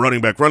saying I'm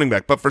running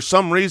back. But for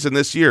some reason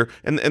this year,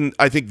 and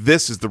I think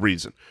this is the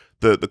reason,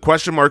 the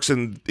question marks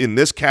in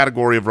this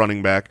category of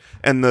running back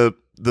and the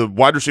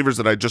wide receivers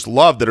that I just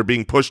love that are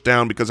being pushed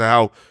down because of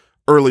how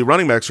early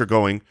running backs are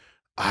going,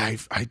 I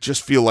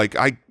just feel like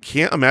I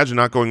can't imagine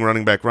not going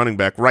running back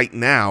right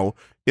now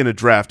in a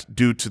draft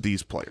due to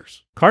these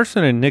players.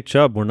 Carson and Nick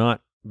Chubb were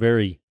not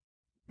very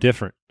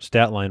different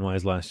stat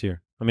line-wise last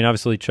year. I mean,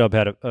 obviously Chubb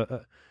had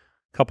a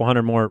couple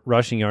hundred more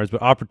rushing yards,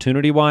 but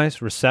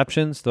opportunity-wise,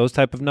 receptions, those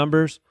type of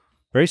numbers,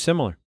 very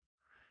similar.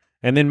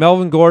 And then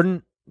Melvin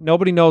Gordon,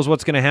 nobody knows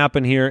what's going to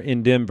happen here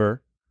in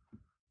Denver.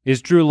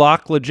 Is Drew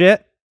Lock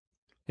legit?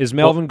 Is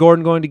Melvin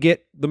Gordon going to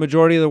get the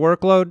majority of the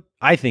workload?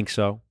 I think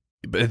so.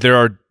 There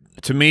are,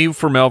 to me,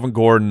 for Melvin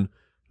Gordon,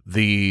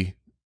 the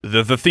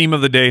theme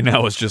of the day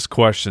now is just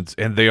questions,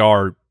 and they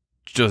are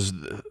just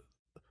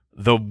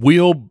the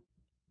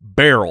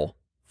wheelbarrow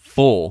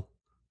full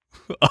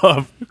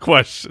of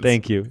questions.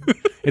 Thank you.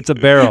 It's a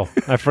barrel.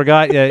 I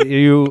forgot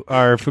you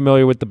are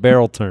familiar with the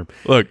barrel term.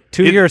 Look,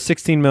 2 years,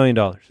 $16 million.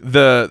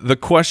 The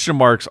question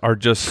marks are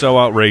just so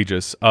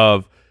outrageous.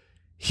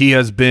 He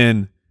has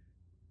been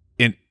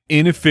an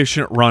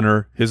inefficient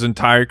runner his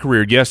entire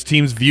career. Yes,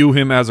 teams view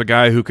him as a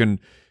guy who can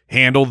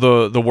handle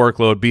the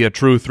workload, be a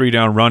true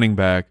 3-down running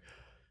back,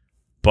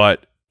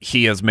 but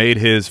he has made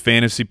his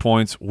fantasy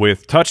points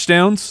with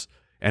touchdowns,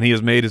 and he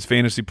has made his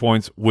fantasy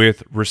points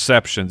with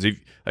receptions.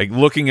 Like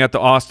looking at the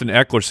Austin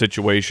Ekeler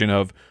situation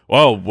of,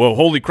 well,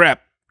 holy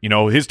crap,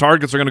 his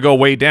targets are going to go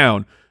way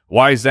down.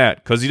 Why is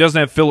that? Because he doesn't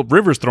have Phillip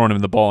Rivers throwing him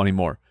the ball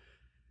anymore.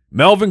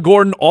 Melvin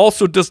Gordon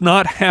also does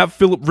not have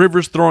Phillip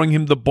Rivers throwing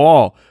him the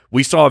ball.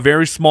 We saw a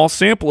very small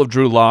sample of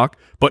Drew Lock,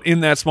 but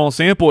in that small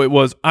sample, it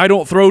was, I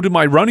don't throw to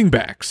my running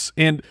backs.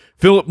 And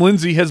Phillip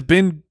Lindsay has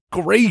been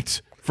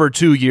great for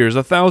 2 years,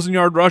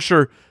 1,000-yard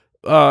rusher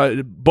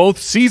both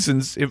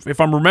seasons, if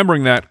I'm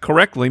remembering that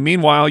correctly.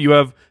 Meanwhile, you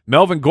have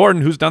Melvin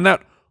Gordon, who's done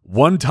that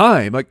one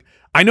time. Like,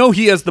 I know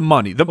he has the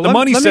money. The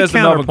money says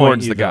that Melvin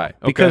Gordon's the guy.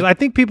 Because I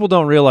think people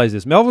don't realize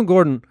this. Melvin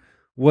Gordon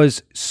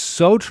was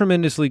so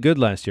tremendously good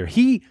last year.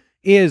 He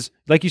is,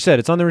 like you said,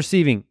 it's on the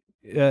receiving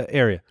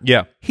area.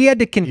 Yeah. He had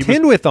to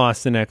contend with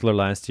Austin Ekeler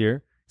last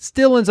year.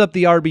 Still ends up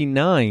the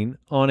RB9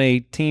 on a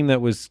team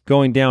that was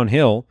going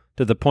downhill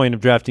to the point of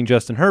drafting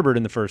Justin Herbert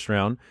in the first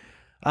round.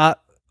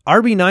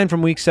 RB9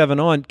 from week 7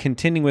 on,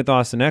 contending with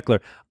Austin Ekeler.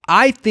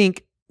 I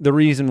think the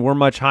reason we're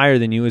much higher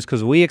than you is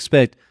because we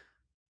expect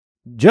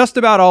just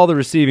about all the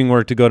receiving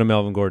work to go to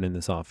Melvin Gordon in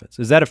this offense.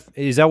 Is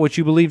that what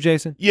you believe,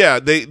 Jason? Yeah,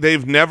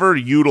 they've never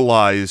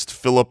utilized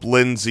Phillip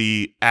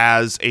Lindsay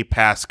as a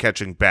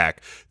pass-catching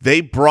back. They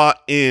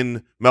brought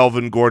in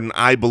Melvin Gordon,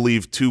 I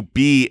believe, to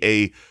be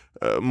a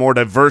more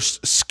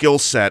diverse skill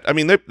set. I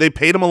mean, they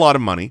paid him a lot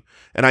of money,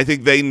 and I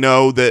think they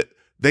know that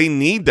they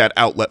need that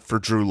outlet for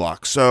Drew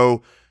Lock.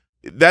 So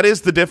that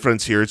is the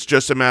difference here. It's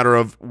just a matter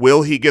of,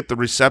 will he get the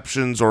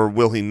receptions or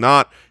will he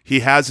not?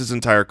 He has his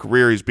entire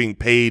career. He's being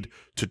paid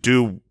to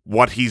do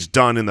what he's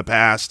done in the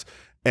past.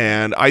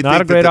 And I think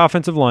not a great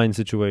offensive line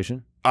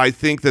situation. I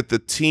think that the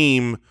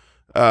team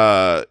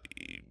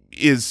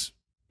is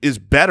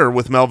better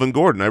with Melvin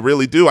Gordon. I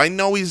really do. I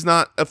know he's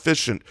not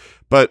efficient,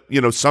 but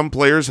some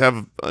players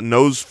have a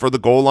nose for the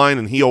goal line,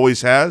 and he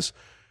always has.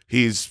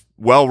 He's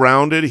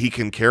well-rounded. He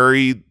can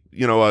carry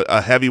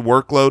a heavy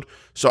workload.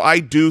 So I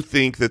do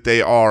think that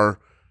they are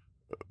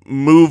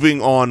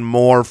moving on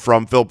more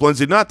from Phillip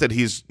Lindsay. Not that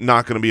he's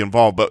not going to be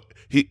involved, but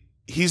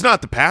he's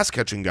not the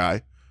pass-catching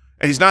guy,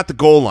 and he's not the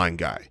goal line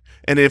guy.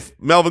 And if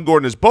Melvin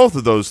Gordon is both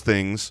of those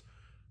things,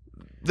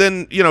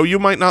 then you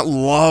might not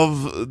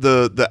love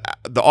the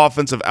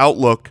offensive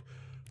outlook.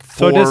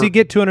 So does he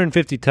get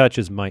 250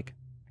 touches, Mike?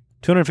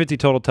 250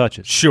 total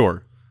touches.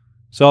 Sure.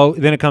 So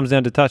then it comes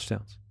down to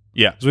touchdowns.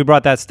 Yeah. So we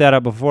brought that stat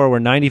up before, where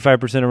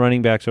 95% of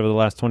running backs over the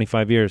last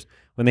 25 years,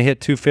 when they hit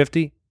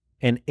 250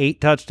 and 8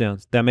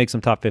 touchdowns, that makes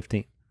them top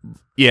 15.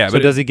 Yeah. So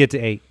does he get to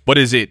 8? But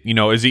is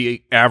is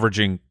he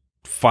averaging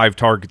 5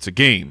 targets a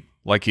game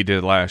like he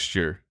did last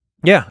year?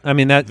 Yeah. I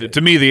mean, that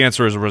to me, the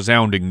answer is a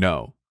resounding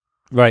no.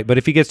 Right. But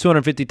if he gets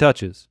 250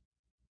 touches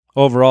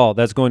overall,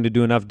 that's going to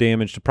do enough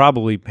damage to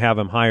probably have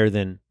him higher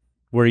than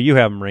where you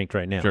have him ranked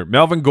right now. Sure.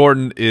 Melvin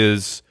Gordon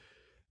is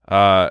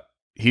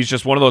he's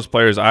just one of those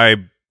players I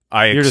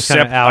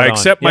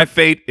accept my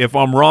fate. If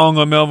I'm wrong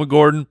on Melvin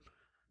Gordon,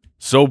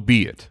 so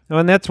be it.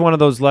 And that's one of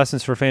those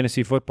lessons for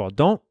fantasy football.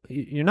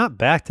 You're not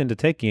backed into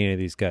taking any of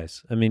these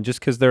guys. I mean,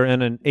 just because they're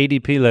in an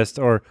ADP list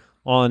or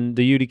on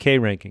the UDK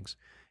rankings.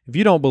 If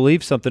you don't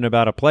believe something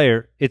about a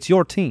player, it's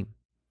your team.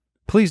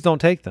 Please don't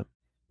take them.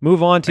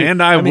 Move on to.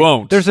 And I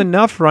won't. There's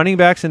enough running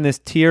backs in this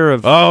tier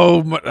of.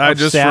 I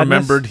just sadness.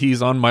 remembered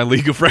he's on my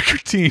League of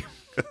Record team.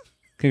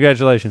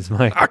 Congratulations,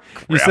 Mike.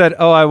 You said,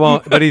 "Oh, I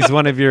won't," but he's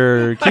one of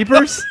your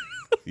keepers.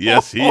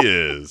 Yes, he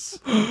is.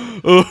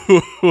 Well,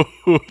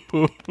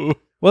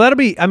 that'll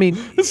be. I mean,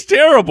 it's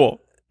terrible.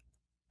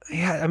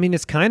 Yeah, I mean,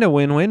 it's kind of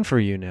win-win for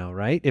you now,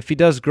 right? If he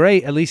does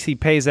great, at least he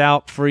pays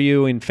out for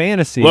you in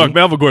fantasy. Look,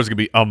 Melvin Gordon's gonna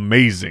be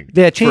amazing.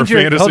 Yeah, change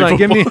your. Hold on,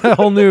 give me a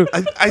whole new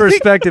I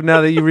perspective now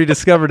that you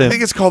rediscovered him. I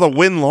think it's called a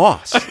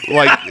win-loss.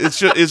 Like it's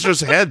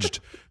just hedged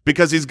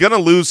because he's gonna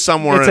lose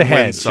somewhere it's and a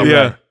win hedge.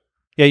 somewhere.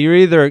 Yeah, you're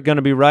either going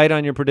to be right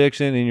on your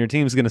prediction and your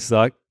team's going to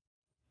suck,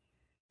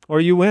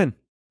 or you win.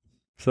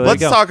 So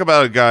let's talk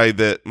about a guy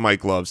that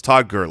Mike loves,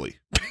 Todd Gurley.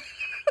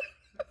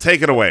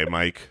 Take it away,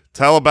 Mike.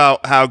 Tell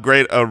about how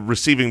great a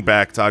receiving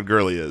back Todd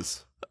Gurley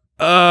is.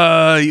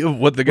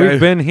 What the guy? We've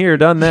been here,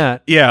 done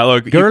that. Yeah,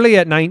 look, Gurley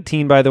at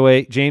 19, by the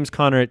way. James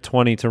Conner at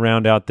 20 to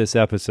round out this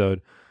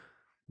episode.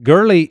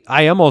 Gurley,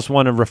 I almost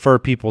want to refer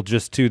people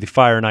just to the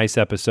Fire and Ice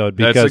episode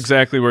because that's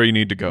exactly where you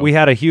need to go. We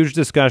had a huge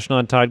discussion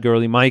on Todd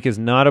Gurley. Mike is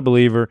not a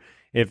believer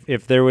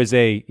if there was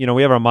a,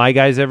 we have our My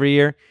Guys every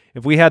year.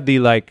 If we had the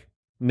like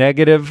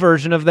negative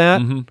version of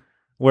that,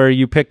 where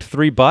you picked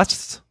 3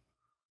 busts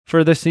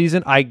for this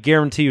season, I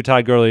guarantee you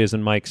Todd Gurley is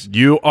in Mike's.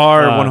 You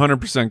are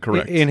 100%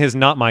 correct. In his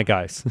Not My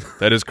Guys.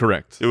 That is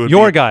correct. It would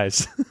Your be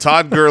guys.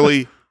 Todd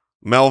Gurley,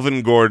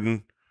 Melvin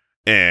Gordon,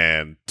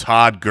 and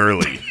Todd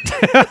Gurley.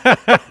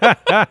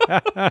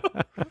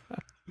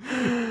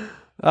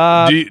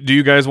 Do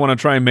you guys want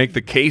to try and make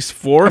the case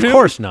for him? Of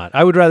course not.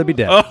 I would rather be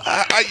dead.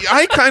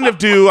 I kind of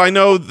do. I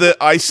know that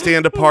I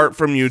stand apart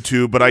from you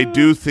two, but I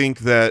do think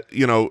that,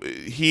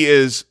 he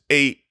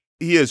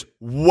is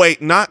way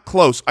not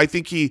close. I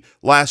think he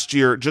last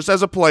year, just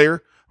as a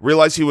player,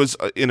 realized he was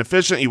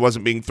inefficient. He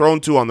wasn't being thrown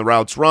to on the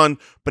routes run,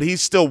 but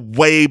he's still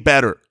way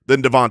better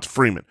than Devonta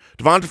Freeman.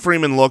 Devonta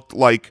Freeman looked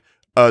like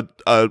a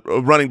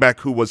running back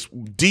who was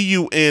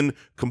DUN,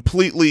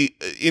 completely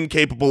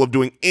incapable of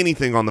doing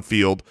anything on the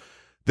field.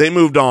 They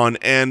moved on,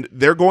 and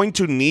they're going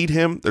to need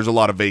him. There's a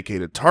lot of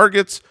vacated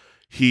targets.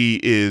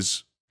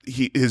 The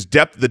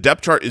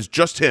depth chart is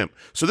just him.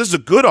 So this is a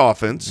good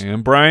offense.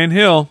 And Brian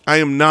Hill. I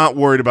am not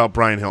worried about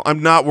Brian Hill.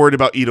 I'm not worried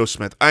about Ito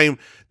Smith.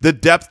 The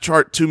depth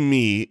chart to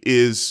me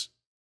is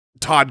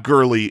Todd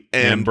Gurley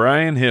and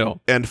Brian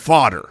Hill and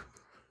fodder.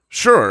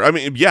 Sure. I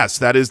mean, yes,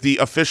 that is the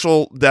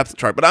official depth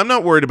chart, but I'm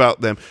not worried about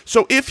them.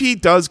 So if he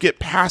does get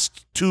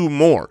past 2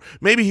 more,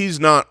 maybe he's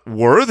not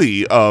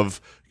worthy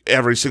of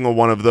every single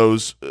one of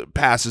those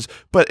passes,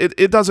 but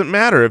it doesn't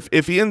matter.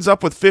 If he ends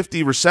up with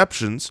 50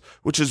 receptions,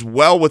 which is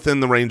well within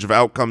the range of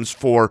outcomes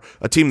for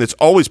a team that's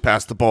always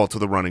passed the ball to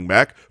the running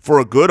back, for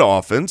a good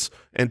offense,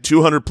 and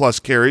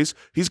 200-plus carries,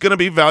 he's going to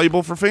be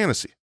valuable for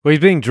fantasy. Well, he's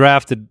being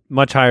drafted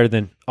much higher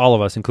than all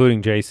of us,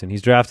 including Jason.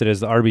 He's drafted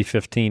as the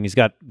RB15. He's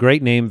got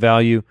great name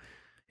value.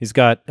 He's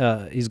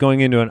going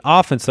into an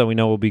offense that we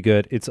know will be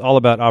good. It's all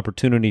about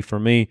opportunity for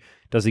me.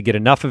 Does he get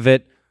enough of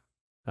it?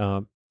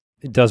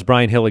 Does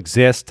Brian Hill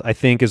exist, I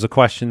think, is a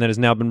question that has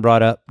now been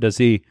brought up. Does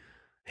he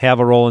have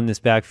a role in this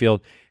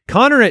backfield?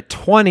 Connor at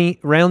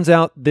 20 rounds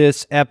out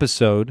this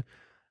episode.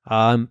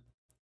 James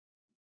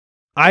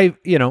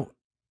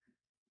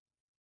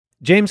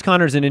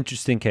Conner's an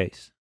interesting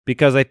case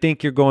because I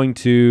think you're going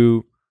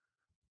to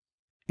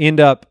end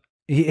up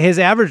 – his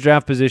average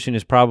draft position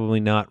is probably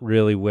not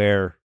really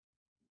where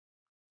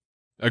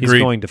he's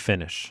going to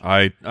finish.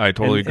 I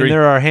totally agree. And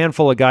there are a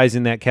handful of guys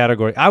in that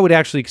category. I would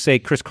actually say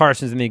Chris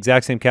Carson's in the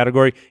exact same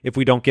category if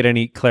we don't get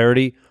any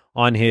clarity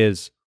on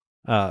his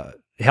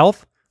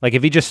health. Like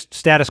if he just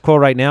status quo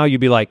right now,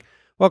 you'd be like,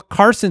 well,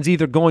 Carson's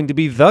either going to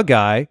be the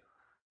guy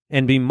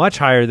and be much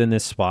higher than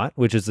this spot,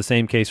 which is the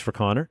same case for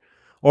Connor,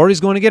 or he's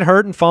going to get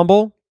hurt and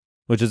fumble,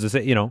 which is the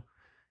same,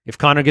 if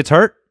Connor gets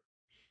hurt,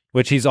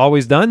 which he's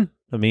always done,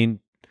 I mean,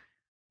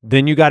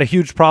 then you got a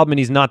huge problem and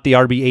he's not the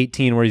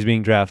RB18 where he's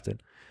being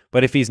drafted.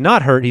 But if he's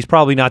not hurt, he's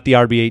probably not the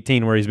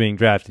RB18 where he's being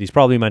drafted. He's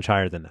probably much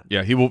higher than that.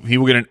 Yeah, he will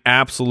get an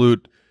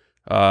absolute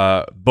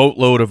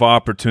boatload of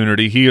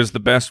opportunity. He is the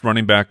best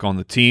running back on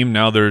the team.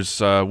 Now there's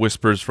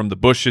whispers from the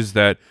bushes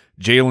that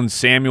Jalen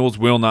Samuels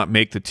will not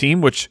make the team,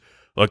 which,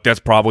 look, that's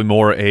probably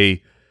more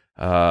a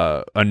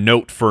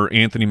note for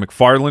Anthony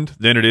McFarland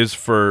than it is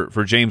for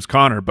James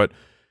Conner. But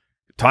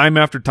time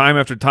after time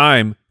after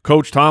time,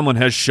 Coach Tomlin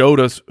has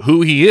showed us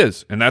who he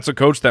is, and that's a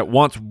coach that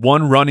wants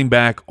one running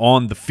back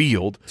on the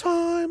field.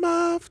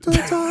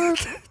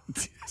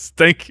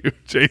 Thank you,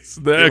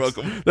 Jason. You're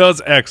welcome. That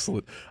was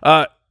excellent.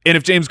 And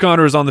if James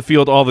Conner is on the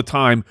field all the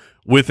time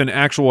with an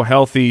actual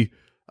healthy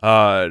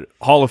Hall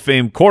of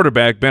Fame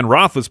quarterback, Ben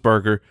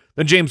Roethlisberger,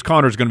 then James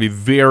Conner is going to be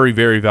very,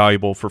 very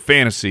valuable for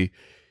fantasy.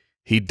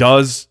 He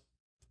does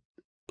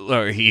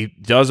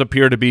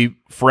appear to be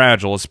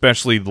fragile,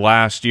 especially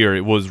last year.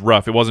 It was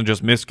rough. It wasn't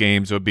just missed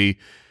games. It would be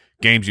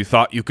games you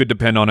thought you could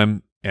depend on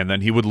him, and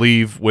then he would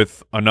leave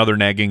with another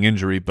nagging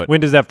injury. But when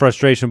does that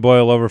frustration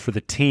boil over for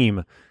the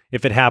team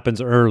if it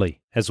happens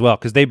early as well?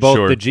 Because they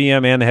both, the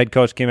GM and the head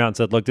coach, came out and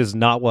said, look, this is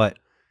not what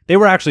 – they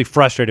were actually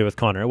frustrated with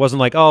Connor. It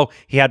wasn't like, oh,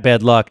 he had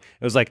bad luck.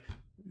 It was like,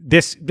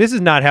 this is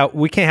not how –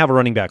 we can't have a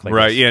running back like this.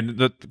 Right, yeah.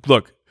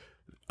 Look,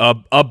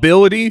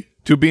 ability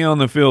to be on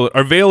the field –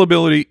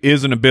 availability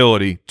is an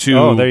ability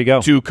to, there you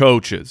go. To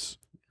coaches.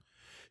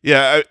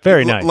 Yeah.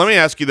 Very nice. Let me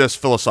ask you this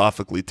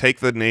philosophically. Take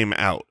the name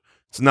out.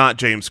 It's not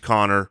James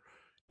Conner.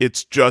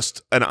 It's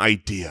just an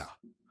idea.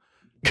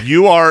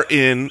 You are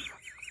in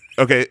 –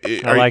 okay.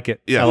 I like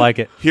it. Yeah. I like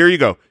it. Here you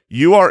go.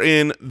 You are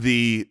in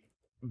the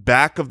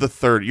back of the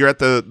third. You're at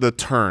the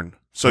turn.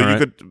 So All right.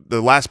 could –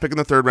 the last pick in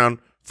the third round,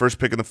 first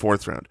pick in the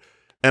fourth round.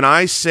 And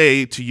I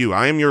say to you,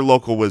 I am your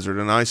local wizard,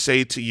 and I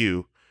say to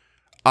you,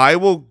 I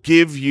will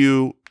give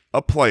you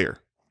a player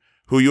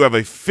who you have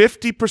a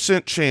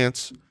 50%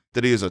 chance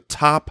that he is a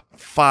top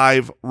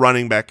 5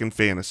 running back in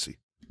fantasy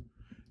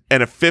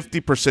and a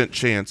 50%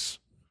 chance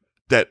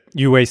that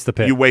you waste the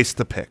pick. You waste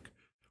the pick.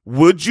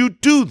 Would you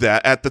do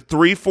that at the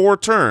 3-4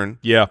 turn?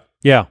 Yeah.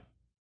 Yeah.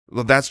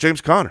 Well, that's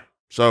James Conner.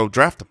 So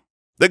draft him.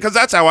 Because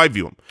that's how I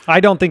view him. I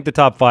don't think the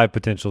top 5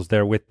 potential's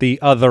there with the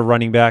other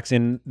running backs,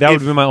 and that would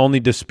be my only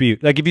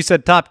dispute. Like if you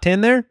said top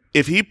 10 there?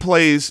 If he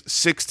plays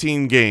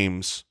 16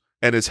 games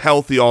and is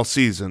healthy all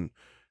season,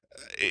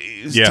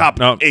 is top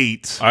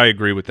 8. I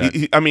agree with that.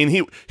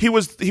 He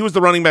was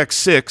the running back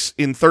 6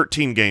 in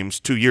 13 games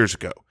 2 years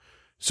ago.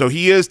 So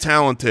he is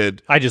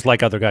talented. I just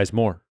like other guys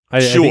more. I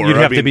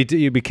Sure. think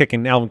you'd be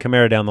kicking Alvin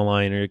Kamara down the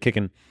line, or you're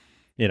kicking,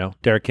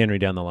 Derrick Henry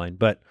down the line.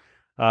 But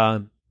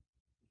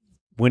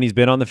when he's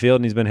been on the field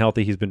and he's been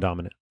healthy, he's been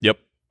dominant. Yep.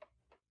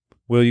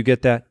 Will you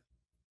get that?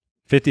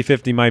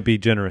 50-50 might be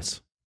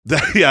generous.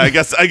 Yeah, I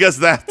guess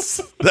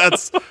that's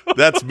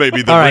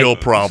maybe the real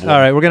problem. All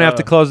right, we're gonna have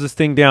to close this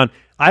thing down.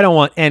 I don't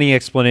want any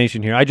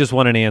explanation here. I just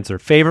want an answer.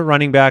 Favorite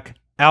running back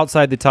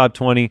outside the top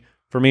 20?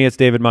 For me, it's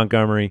David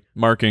Montgomery.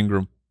 Mark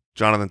Ingram.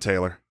 Jonathan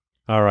Taylor.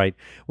 All right.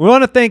 We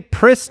want to thank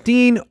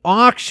Pristine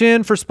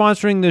Auction for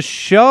sponsoring the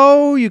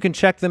show. You can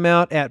check them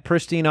out at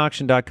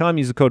pristineauction.com.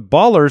 Use the code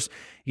BALLERS.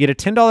 You get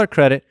a $10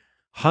 credit,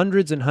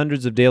 hundreds and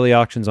hundreds of daily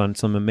auctions on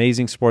some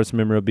amazing sports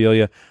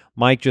memorabilia.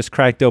 Mike just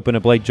cracked open a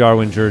Blake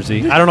Jarwin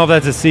jersey. I don't know if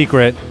that's a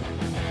secret.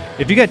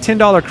 If you get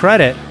 $10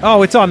 credit,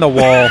 oh, it's on the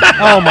wall.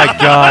 Oh, my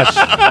gosh.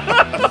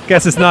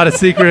 Guess it's not a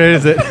secret,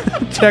 is it?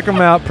 Check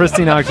them out,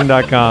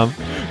 pristineauction.com.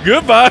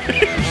 Goodbye.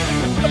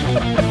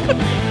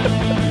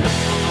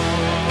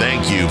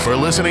 Thank you for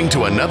listening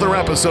to another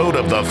episode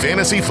of the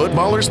Fantasy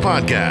Footballers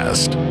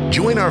Podcast.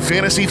 Join our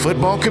fantasy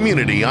football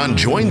community on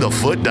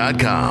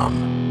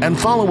jointhefoot.com and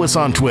follow us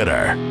on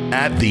Twitter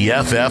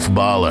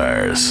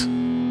 @TheFFBallers.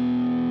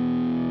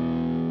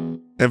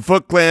 And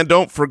Foot Clan,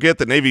 don't forget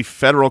that Navy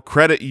Federal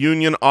Credit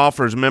Union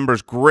offers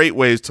members great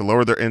ways to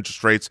lower their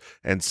interest rates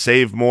and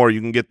save more.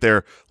 You can get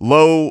their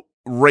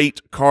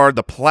low-rate card,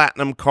 the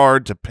Platinum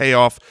card, to pay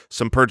off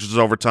some purchases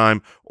over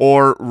time,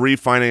 or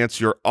refinance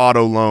your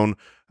auto loan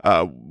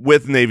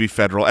with Navy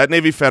Federal. At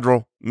Navy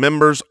Federal,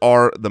 members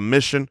are the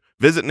mission.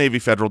 Visit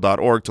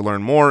NavyFederal.org to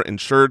learn more.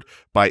 Insured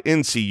by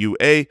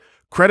NCUA.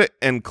 Credit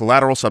and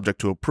collateral subject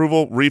to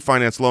approval.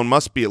 Refinance loan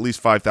must be at least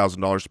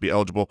 $5,000 to be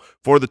eligible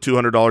for the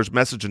 $200.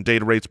 Message and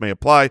data rates may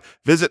apply.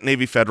 Visit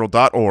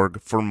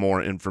NavyFederal.org for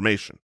more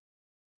information.